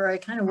point where I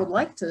kind of would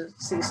like to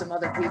see some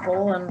other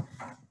people and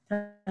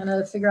kind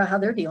of figure out how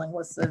they're dealing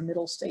with the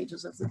middle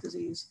stages of the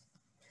disease.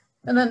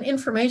 And then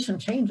information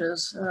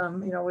changes.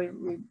 You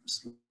know,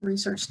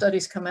 research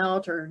studies come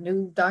out, or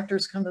new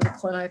doctors come to the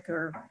clinic,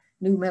 or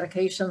new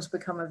medications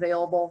become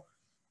available.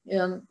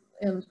 And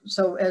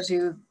so as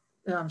you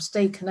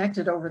stay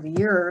connected over the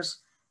years,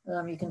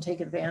 you can take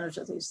advantage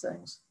of these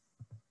things.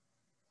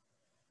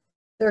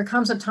 There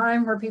comes a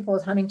time where people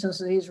with Huntington's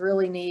disease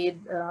really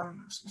need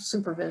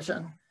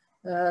supervision.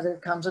 There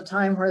comes a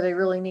time where they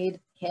really need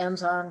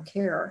hands-on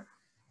care.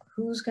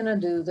 Who's going to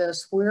do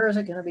this? Where is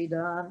it going to be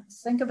done?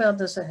 Think about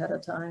this ahead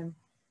of time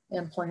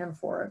and plan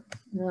for it.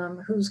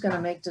 Who's going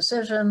to make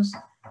decisions?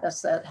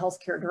 That's that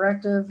healthcare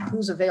directive.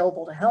 Who's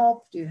available to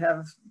help? Do you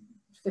have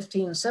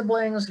 15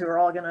 siblings who are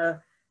all going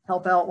to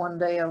help out one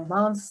day a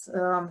month?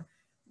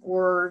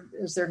 Or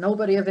is there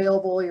nobody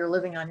available? You're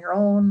living on your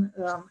own.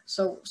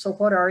 So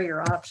what are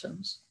your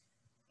options?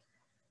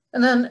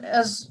 And then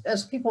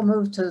as people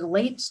move to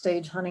late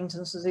stage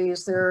Huntington's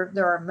disease, there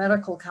are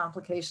medical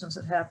complications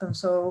that happen.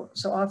 So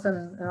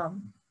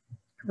often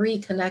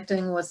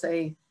reconnecting with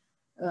a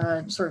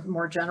sort of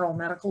more general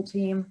medical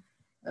team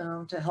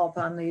to help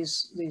on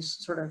these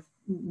sort of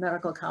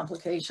medical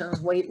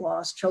complications, weight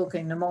loss,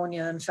 choking,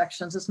 pneumonia,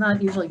 infections. It's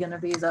not usually going to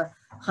be the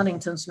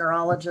Huntington's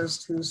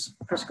neurologist who's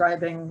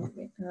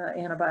prescribing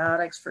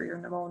antibiotics for your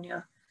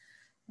pneumonia,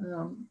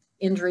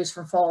 injuries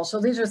from falls.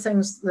 So these are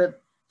things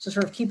that to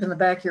sort of keep in the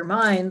back of your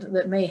mind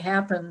that may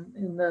happen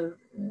in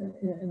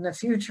the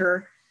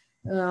future.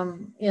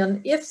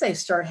 And if they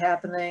start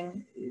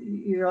happening,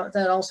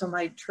 that also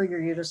might trigger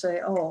you to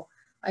say, oh,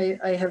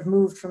 I have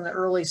moved from the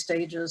early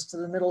stages to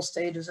the middle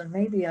stages, and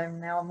maybe I'm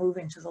now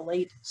moving to the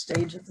late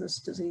stage of this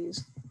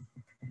disease.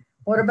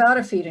 What about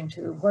a feeding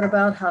tube? What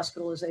about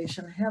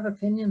hospitalization? Have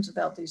opinions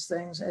about these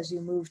things as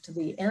you move to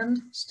the end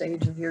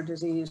stage of your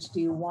disease.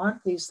 Do you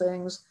want these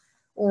things?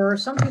 Or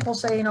some people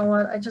say, you know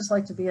what, I just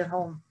like to be at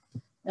home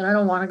and I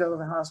don't want to go to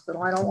the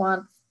hospital. I don't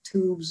want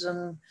tubes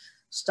and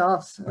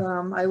stuff.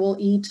 I will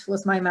eat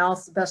with my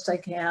mouth the best I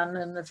can.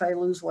 And if I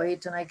lose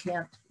weight and I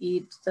can't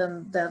eat,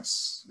 then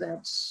that's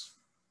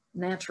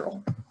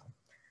natural.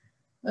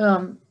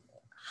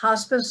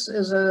 Hospice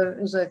is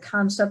a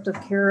concept of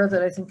care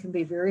that I think can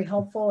be very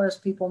helpful as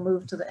people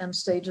move to the end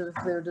stage of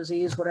their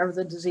disease, whatever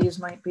the disease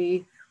might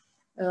be.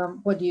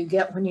 What do you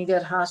get when you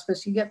get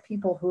hospice? You get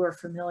people who are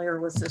familiar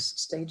with this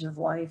stage of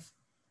life.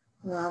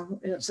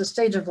 It's a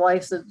stage of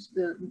life that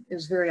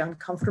is very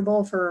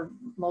uncomfortable for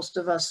most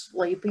of us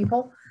lay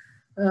people.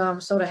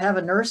 So to have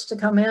a nurse to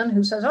come in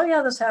who says, oh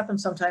yeah, this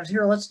happens sometimes.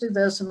 Here, let's do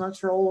this and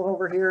let's roll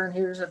over here and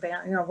here's a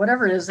band, you know,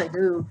 whatever it is they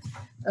do.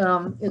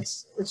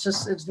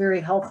 It's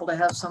very helpful to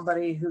have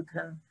somebody who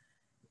can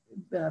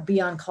be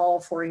on call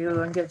for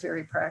you and give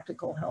very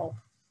practical help.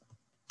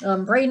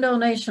 Brain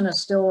donation is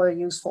still a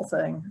useful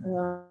thing.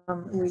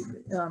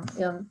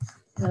 And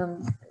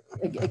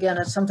again,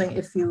 it's something,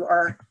 if you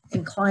are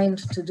inclined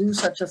to do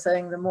such a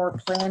thing, the more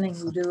planning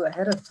you do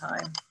ahead of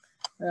time,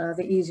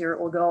 the easier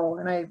it will go.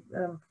 And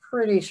I'm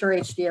pretty sure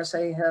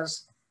HDSA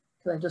has,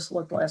 because I just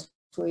looked last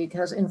week,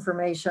 has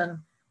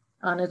information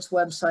on its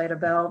website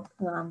about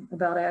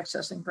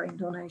accessing brain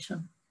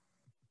donation.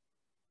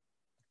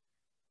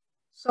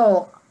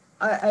 So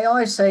I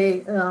always say,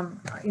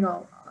 you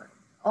know,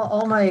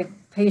 all my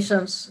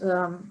patients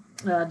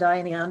die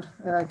in the end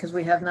because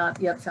we have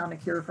not yet found a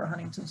cure for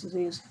Huntington's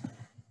disease.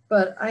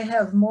 But I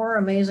have more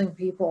amazing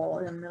people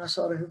in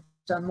Minnesota who've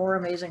done more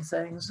amazing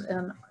things,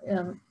 and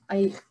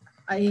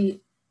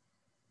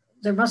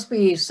there must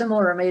be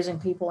similar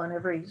amazing people in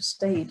every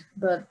state.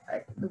 But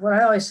what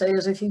I always say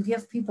is, if you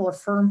give people a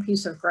firm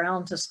piece of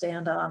ground to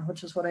stand on,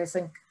 which is what I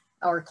think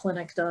our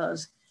clinic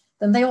does,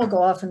 then they will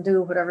go off and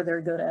do whatever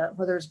they're good at,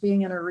 whether it's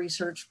being in a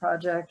research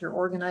project or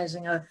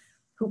organizing a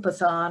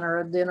hoopathon or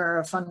a dinner,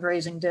 a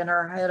fundraising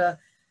dinner. I had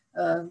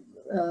a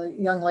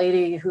young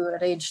lady who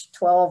at age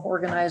 12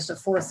 organized a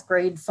 4th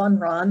grade fun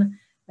run.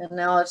 And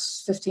now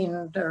it's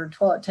 15 or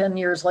 12, 10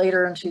 years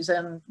later, and she's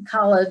in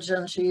college,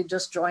 and she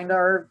just joined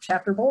our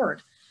chapter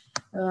board.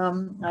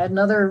 I had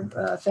another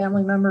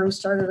family member who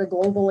started a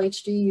global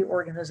HD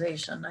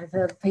organization. I've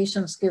had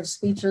patients give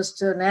speeches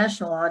to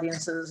national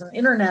audiences and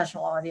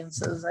international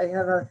audiences. I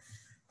have a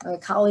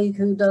colleague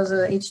who does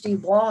a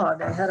HD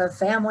blog. I had a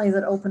family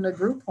that opened a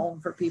group home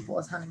for people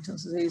with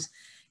Huntington's disease.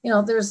 You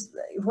know, there's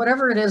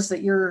whatever it is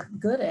that you're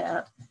good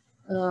at.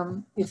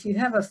 If you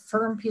have a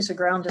firm piece of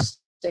ground to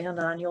stand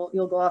on,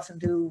 you'll go off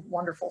and do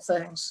wonderful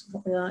things.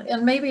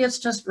 And maybe it's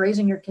just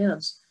raising your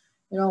kids.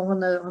 You know, when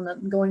the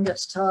going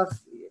gets tough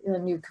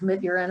and you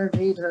commit your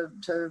energy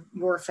to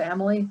your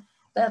family,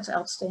 that's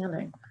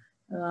outstanding.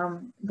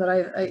 But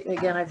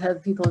again, I've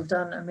had people who've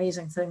done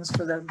amazing things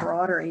for the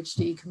broader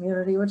HD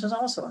community, which is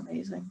also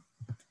amazing.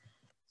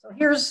 So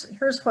here's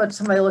what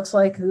somebody looks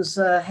like who's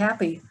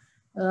happy.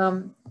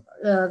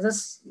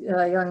 This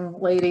young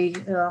lady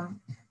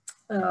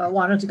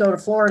wanted to go to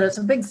Florida. It's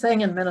a big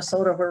thing in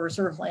Minnesota where we're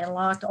sort of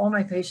landlocked. All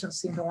my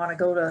patients seem to want to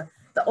go to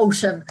the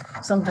ocean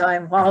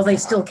sometime while they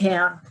still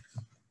can.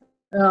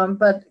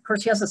 But of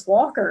course she has this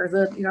walker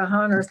that, you know,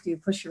 how on earth do you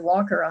push your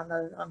walker on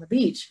the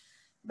beach?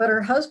 But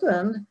her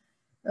husband,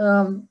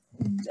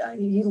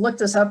 he looked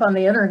this up on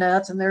the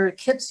internet, and there are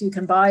kits you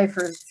can buy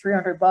for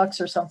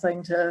 $300 or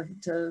something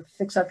to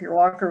fix up your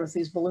walker with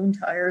these balloon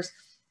tires.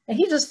 And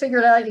he just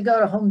figured out you go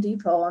to Home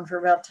Depot, and for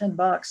about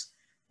 $10,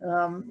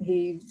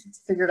 he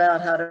figured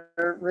out how to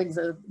rig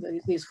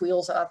these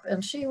wheels up.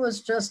 And she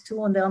was just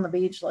tooling down the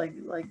beach like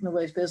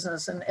nobody's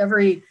business. And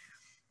every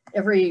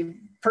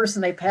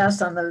person they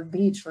passed on the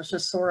beach was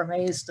just sore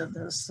amazed at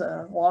this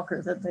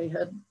walker that they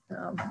had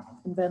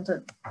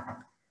invented.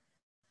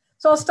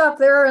 So I'll stop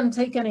there and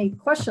take any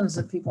questions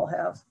that people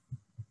have.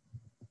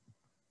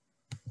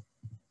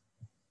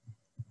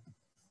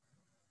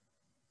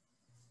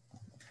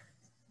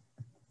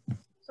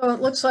 So it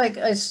looks like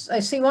I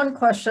see one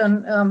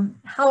question.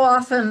 How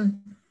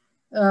often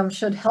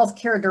should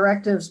healthcare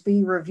directives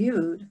be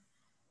reviewed?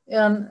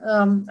 And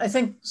I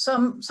think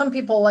some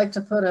people like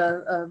to put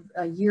a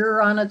year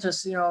on it,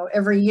 just, you know,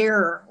 every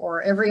year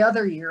or every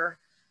other year.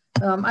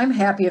 I'm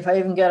happy if I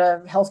even get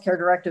a healthcare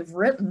directive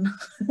written,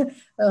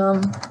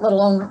 let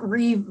alone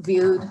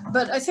reviewed.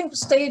 But I think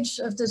stage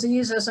of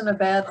disease isn't a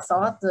bad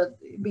thought, that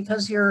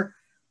because your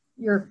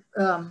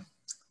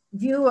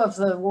view of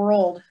the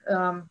world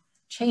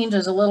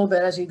changes a little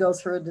bit as you go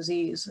through a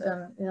disease.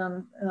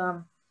 And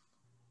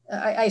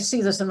I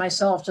see this in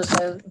myself just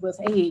with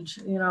age.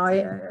 You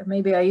know,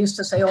 maybe I used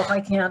to say, oh, if I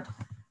can't,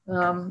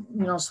 you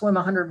know, swim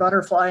 100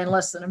 butterfly in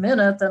less than a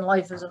minute, then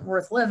life isn't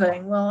worth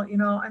living. Well, you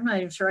know, I'm not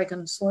even sure I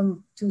can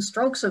swim 2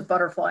 strokes of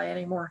butterfly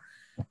anymore.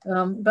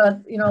 But,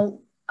 you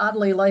know,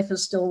 oddly, life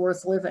is still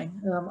worth living.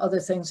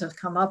 Other things have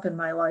come up in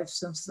my life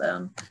since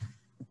then.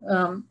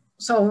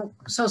 So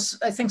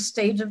I think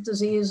stage of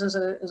disease is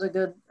a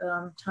good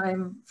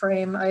time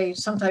frame. I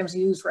sometimes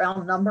use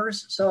round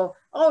numbers. So,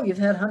 oh, you've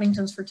had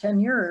Huntington's for 10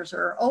 years,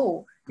 or,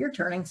 oh, you're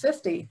turning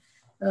 50.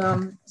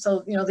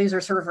 So, you know, these are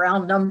sort of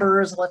round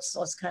numbers.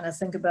 Let's kind of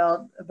think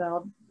about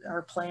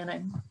our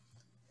planning.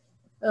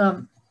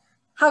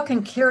 How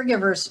can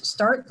caregivers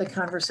start the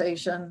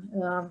conversation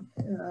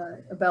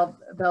about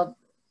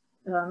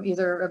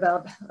either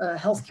about a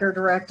healthcare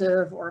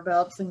directive or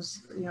about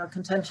things, you know,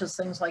 contentious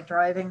things like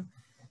driving?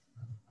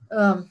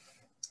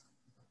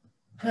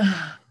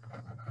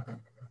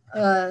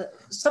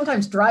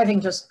 Sometimes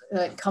driving just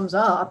comes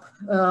up.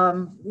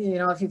 You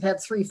know, if you've had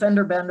 3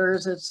 fender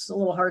benders, it's a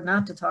little hard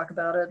not to talk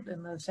about it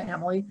in the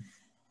family.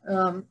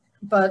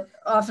 But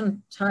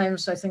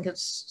oftentimes I think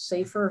it's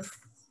safer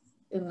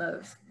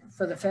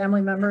for the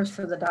family members,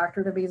 for the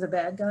doctor to be the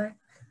bad guy.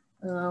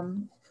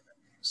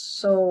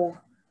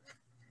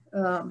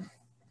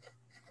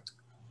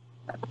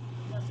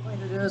 That's the way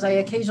to do is I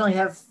occasionally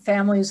have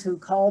families who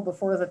call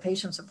before the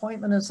patient's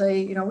appointment and say,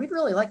 you know, we'd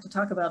really like to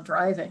talk about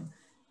driving,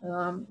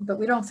 but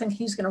we don't think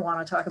he's going to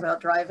want to talk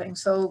about driving.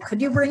 So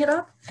could you bring it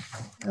up?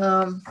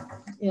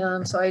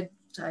 And so I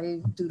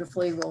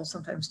dutifully will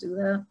sometimes do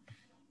that.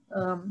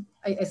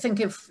 I think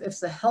if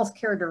the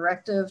healthcare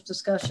directive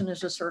discussion is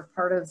just sort of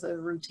part of the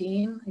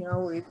routine, you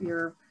know,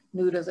 you're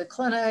new to the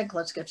clinic,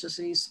 let's get you to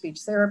see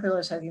speech therapy,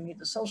 let's have you meet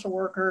the social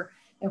worker.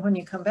 And when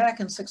you come back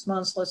in 6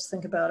 months, let's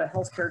think about a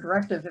healthcare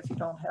directive if you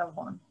don't have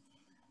one.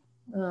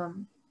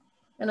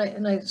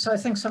 So I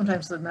think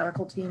sometimes the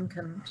medical team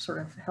can sort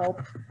of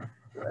help.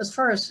 As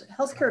far as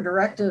healthcare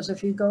directives,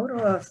 if you go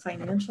to a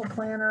financial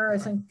planner, I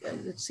think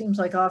it seems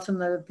like often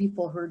the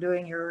people who are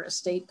doing your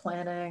estate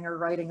planning or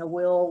writing a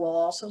will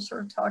also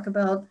sort of talk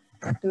about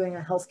doing a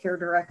healthcare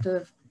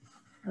directive.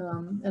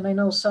 And I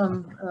know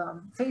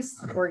some faith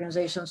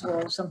organizations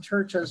some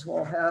churches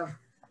will have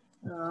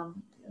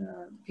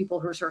people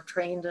who are sort of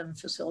trained in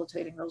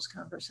facilitating those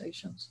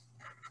conversations.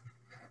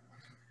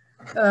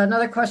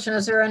 Another question,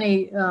 is there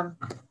any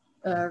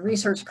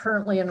research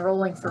currently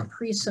enrolling for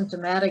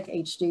pre-symptomatic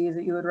HD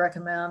that you would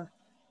recommend?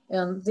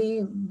 And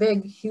the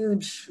big,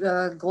 huge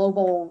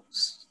global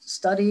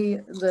study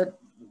that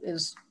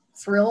is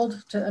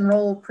thrilled to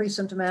enroll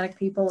pre-symptomatic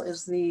people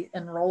is the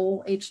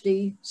Enroll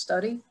HD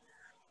study.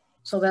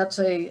 So that's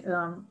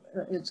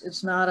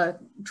it's not a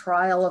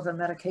trial of a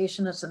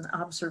medication, it's an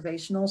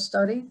observational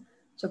study.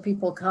 So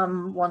people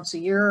come once a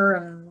year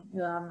and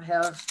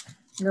have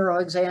neuro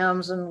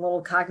exams and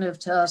little cognitive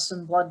tests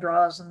and blood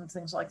draws and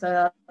things like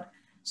that.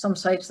 Some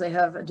sites, they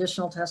have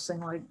additional testing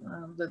like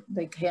that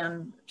they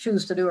can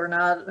choose to do or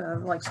not,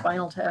 like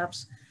spinal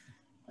taps.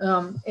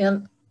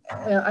 And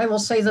I will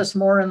say this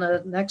more in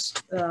the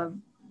next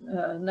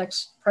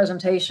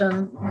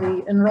presentation.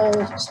 The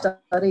Enroll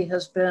study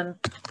has been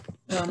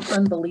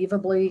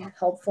unbelievably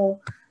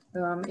helpful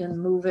in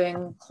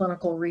moving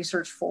clinical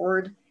research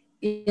forward.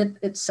 It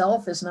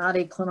itself is not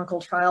a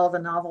clinical trial of a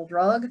novel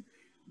drug,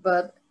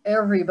 but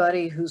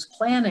everybody who's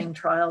planning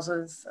trials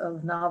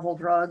of novel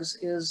drugs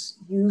is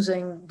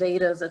using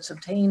data that's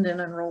obtained in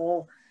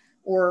Enroll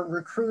or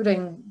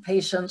recruiting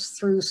patients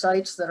through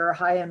sites that are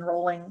high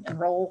enrolling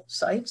Enroll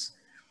sites.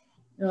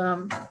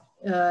 And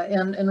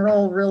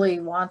Enroll really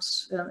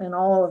wants, and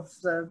all of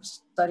the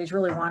studies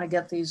really want to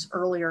get these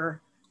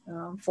earlier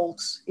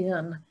folks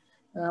in.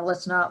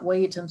 Let's not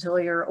wait until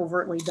you're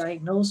overtly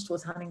diagnosed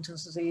with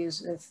Huntington's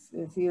disease.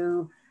 If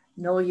you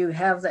know you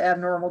have the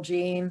abnormal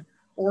gene,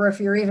 or if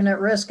you're even at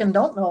risk and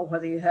don't know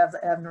whether you have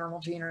the abnormal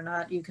gene or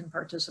not, you can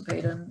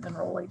participate in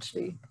Enroll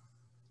HD.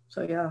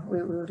 So yeah,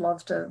 we would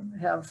love to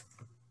have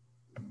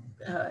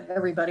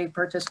everybody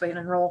participate in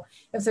Enroll.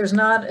 If there's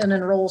not an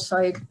Enroll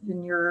site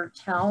in your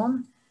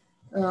town,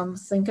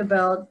 think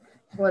about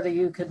whether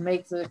you could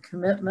make the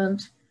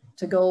commitment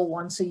to go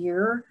once a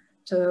year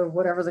to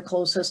whatever the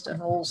closest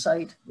Enroll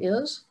site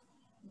is.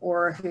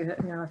 Or if you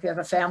have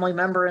a family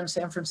member in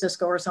San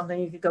Francisco or something,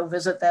 you could go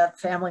visit that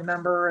family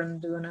member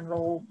and do an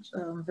Enroll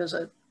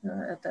visit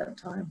at that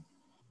time.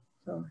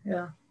 So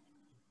yeah.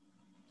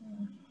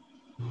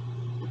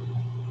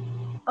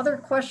 Other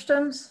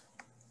questions?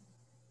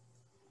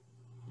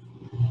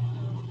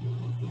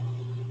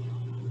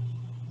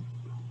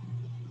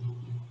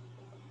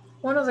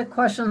 One of the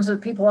questions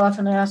that people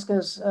often ask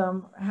is,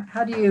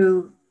 how do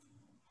you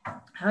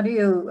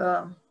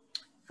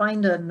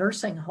find a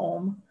nursing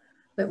home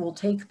that will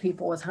take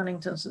people with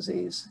Huntington's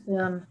disease?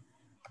 And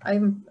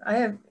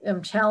I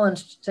am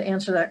challenged to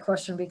answer that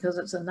question because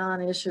it's a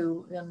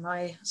non-issue in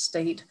my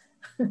state.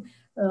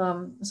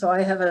 So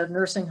I have a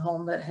nursing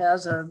home that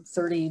has a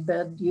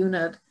 30-bed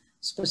unit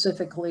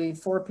specifically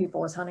for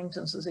people with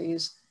Huntington's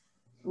disease.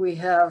 We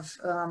have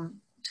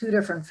three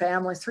different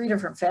families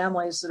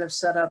that have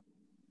set up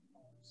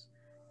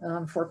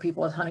for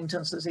people with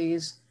Huntington's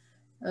disease.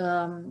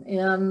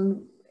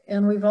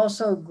 And we've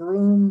also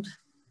groomed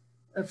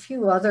a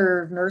few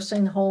other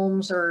nursing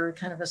homes or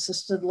kind of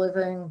assisted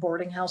living,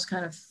 boarding house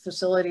kind of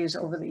facilities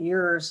over the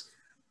years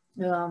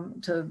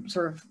to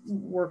sort of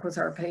work with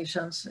our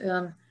patients.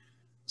 And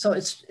so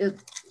it's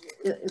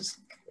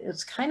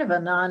kind of a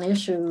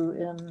non-issue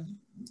in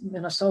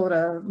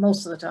Minnesota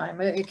most of the time.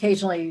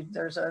 Occasionally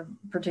there's a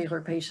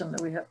particular patient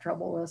that we have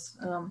trouble with.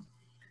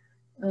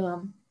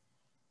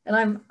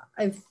 And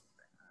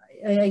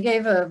I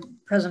gave a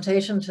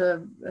presentation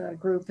to a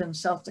group in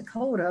South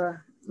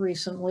Dakota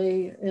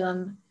recently,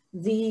 and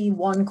the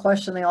one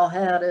question they all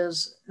had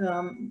is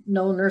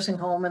no nursing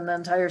home in the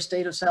entire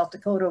state of South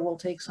Dakota will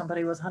take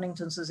somebody with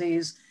Huntington's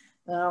disease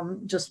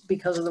just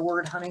because of the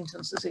word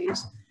Huntington's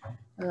disease.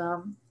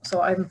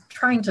 So I'm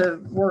trying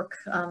to work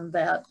on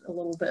that a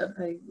little bit.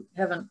 I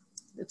haven't,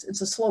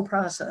 it's a slow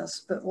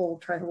process, but we'll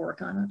try to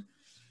work on it.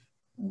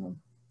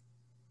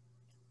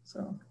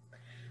 So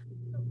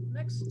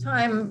next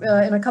time,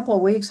 in a couple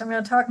of weeks, I'm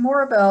going to talk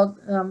more about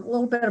a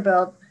little bit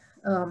about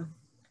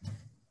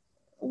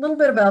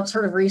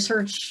sort of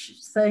research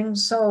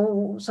things.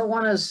 So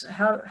one is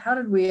how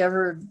did we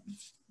ever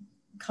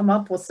come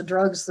up with the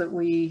drugs that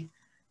we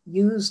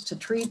use to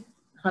treat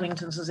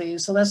Huntington's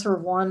disease? So that's sort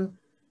of one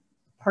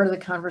part of the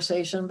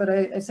conversation. But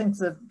I think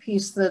the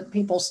piece that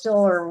people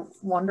still are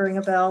wondering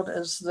about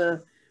is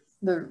the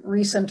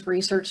recent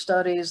research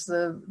studies,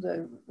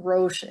 the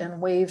Roche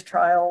and Wave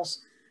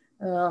trials.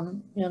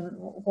 And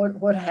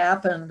what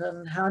happened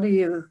and how do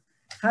you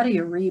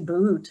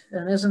reboot?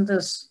 And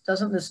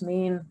doesn't this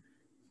mean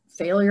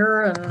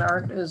failure?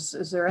 And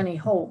is there any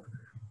hope?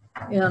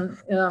 And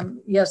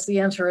yes, the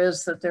answer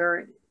is that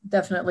there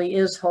definitely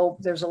is hope.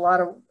 There's a lot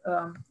of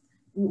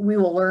we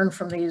will learn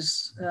from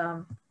these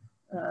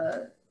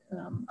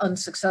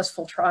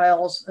unsuccessful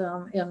trials,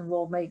 and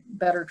we'll make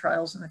better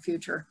trials in the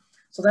future.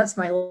 So that's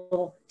my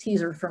little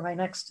teaser for my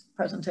next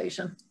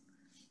presentation.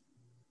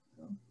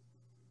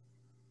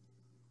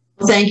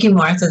 Thank you,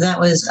 Martha. That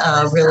was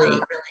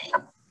really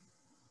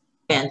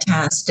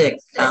fantastic.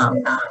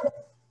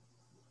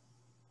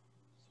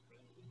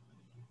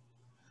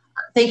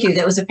 Thank you.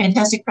 That was a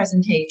fantastic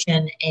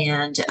presentation,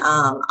 and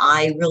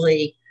I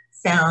really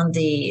found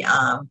the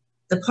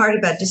part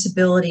about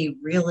disability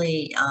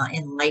really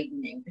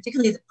enlightening,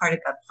 particularly the part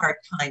about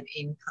part-time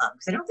income,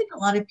 because I don't think a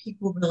lot of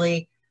people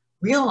really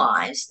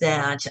realize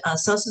that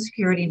Social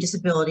Security and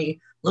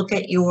disability look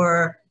at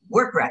your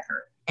work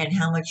record. and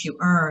how much you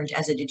earned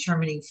as a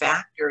determining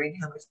factor in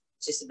how much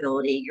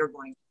disability you're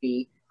going to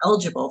be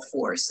eligible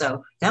for.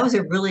 So that was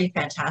a really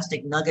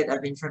fantastic nugget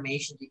of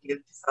information to give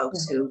to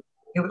folks who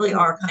really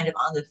are kind of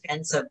on the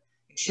fence of,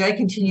 should I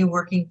continue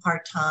working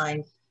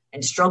part-time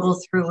and struggle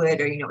through it?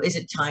 Or, is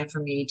it time for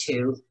me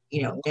to,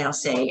 now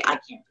say I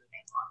can't do it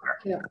any longer?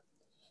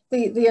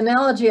 Yeah. The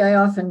analogy I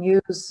often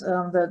use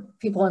that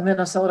people in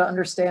Minnesota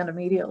understand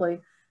immediately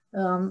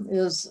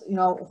is,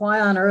 why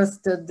on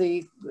earth did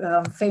the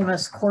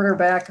famous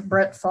quarterback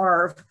Brett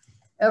Favre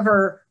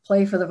ever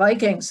play for the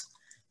Vikings?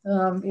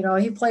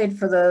 He played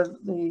for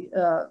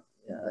the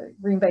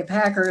Green Bay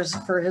Packers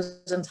for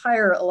his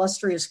entire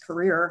illustrious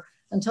career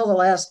until the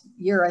last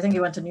year. I think he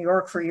went to New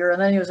York for a year,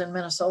 and then he was in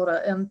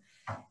Minnesota. And,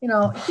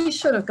 he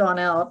should have gone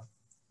out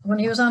when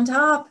he was on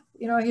top.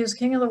 He was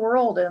king of the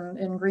world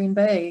in Green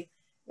Bay,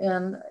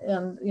 and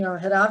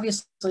had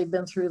obviously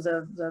been through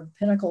the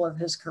pinnacle of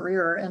his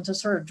career, and to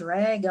sort of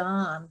drag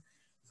on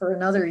for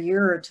another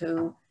year or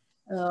two,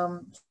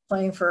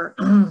 playing for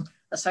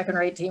a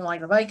second-rate team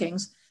like the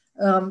Vikings,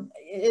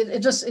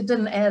 it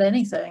didn't add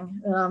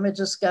anything. It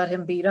just got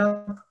him beat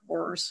up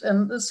worse.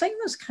 And the same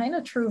is kind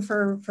of true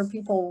for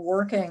people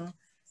working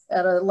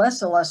at a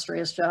less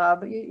illustrious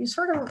job. It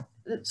sort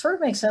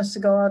of makes sense to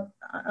go out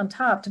on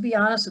top, to be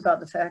honest about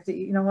the fact that,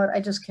 what, I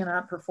just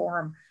cannot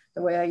perform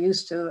the way I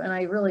used to. And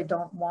I really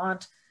don't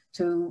want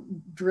to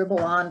dribble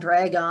on,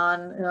 drag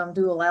on,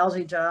 do a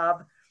lousy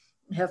job,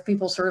 have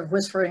people sort of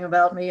whispering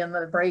about me in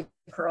the break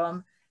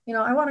room.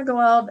 I want to go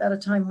out at a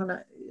time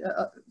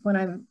when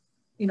I'm,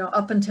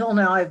 up until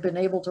now I've been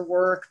able to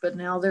work, but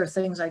now there are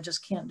things I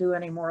just can't do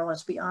anymore.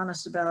 Let's be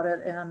honest about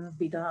it and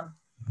be done.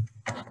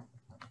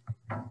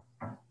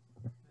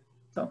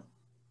 So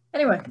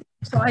anyway,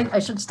 so I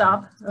should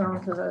stop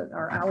because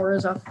our hour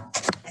is up.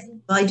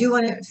 Well, I do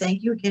want to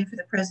thank you again for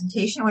the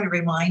presentation. I want to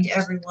remind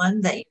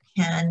everyone that you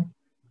can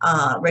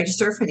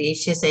register for the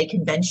HDSA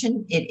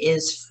convention. It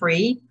is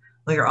free.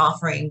 We are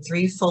offering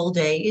 3 full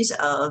days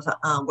of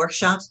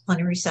workshops,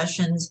 plenary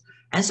sessions,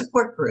 and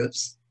support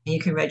groups. And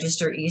you can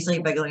register easily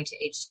by going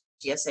to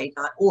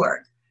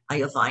hdsa.org.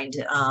 You'll find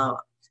a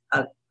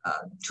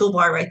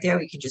toolbar right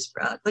there. You can just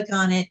click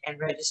on it and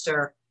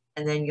register,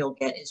 and then you'll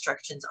get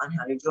instructions on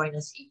how to join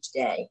us each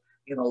day.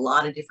 We have a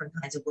lot of different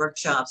kinds of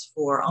workshops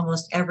for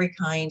almost every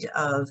kind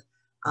of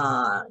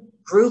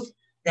group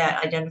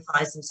that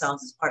identifies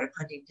themselves as part of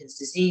Huntington's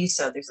disease.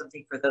 So there's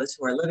something for those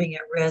who are living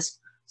at risk,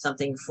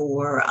 something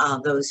for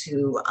those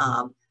who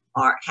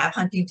have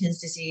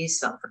Huntington's disease,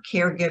 some for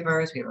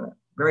caregivers. We have a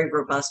very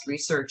robust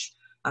research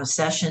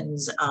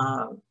sessions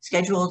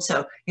scheduled.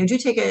 So do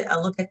take a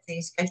look at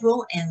the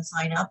schedule and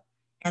sign up.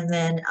 And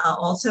then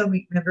also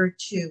remember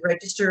to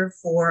register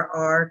for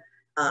our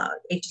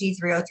HD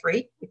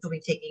 303, which will be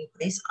taking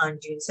place on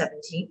June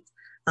 17th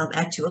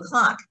at 2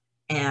 o'clock.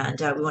 And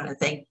we want to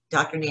thank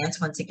Dr.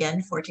 Nance once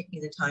again for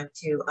taking the time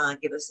to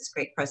give us this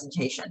great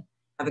presentation.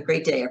 Have a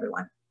great day,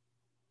 everyone.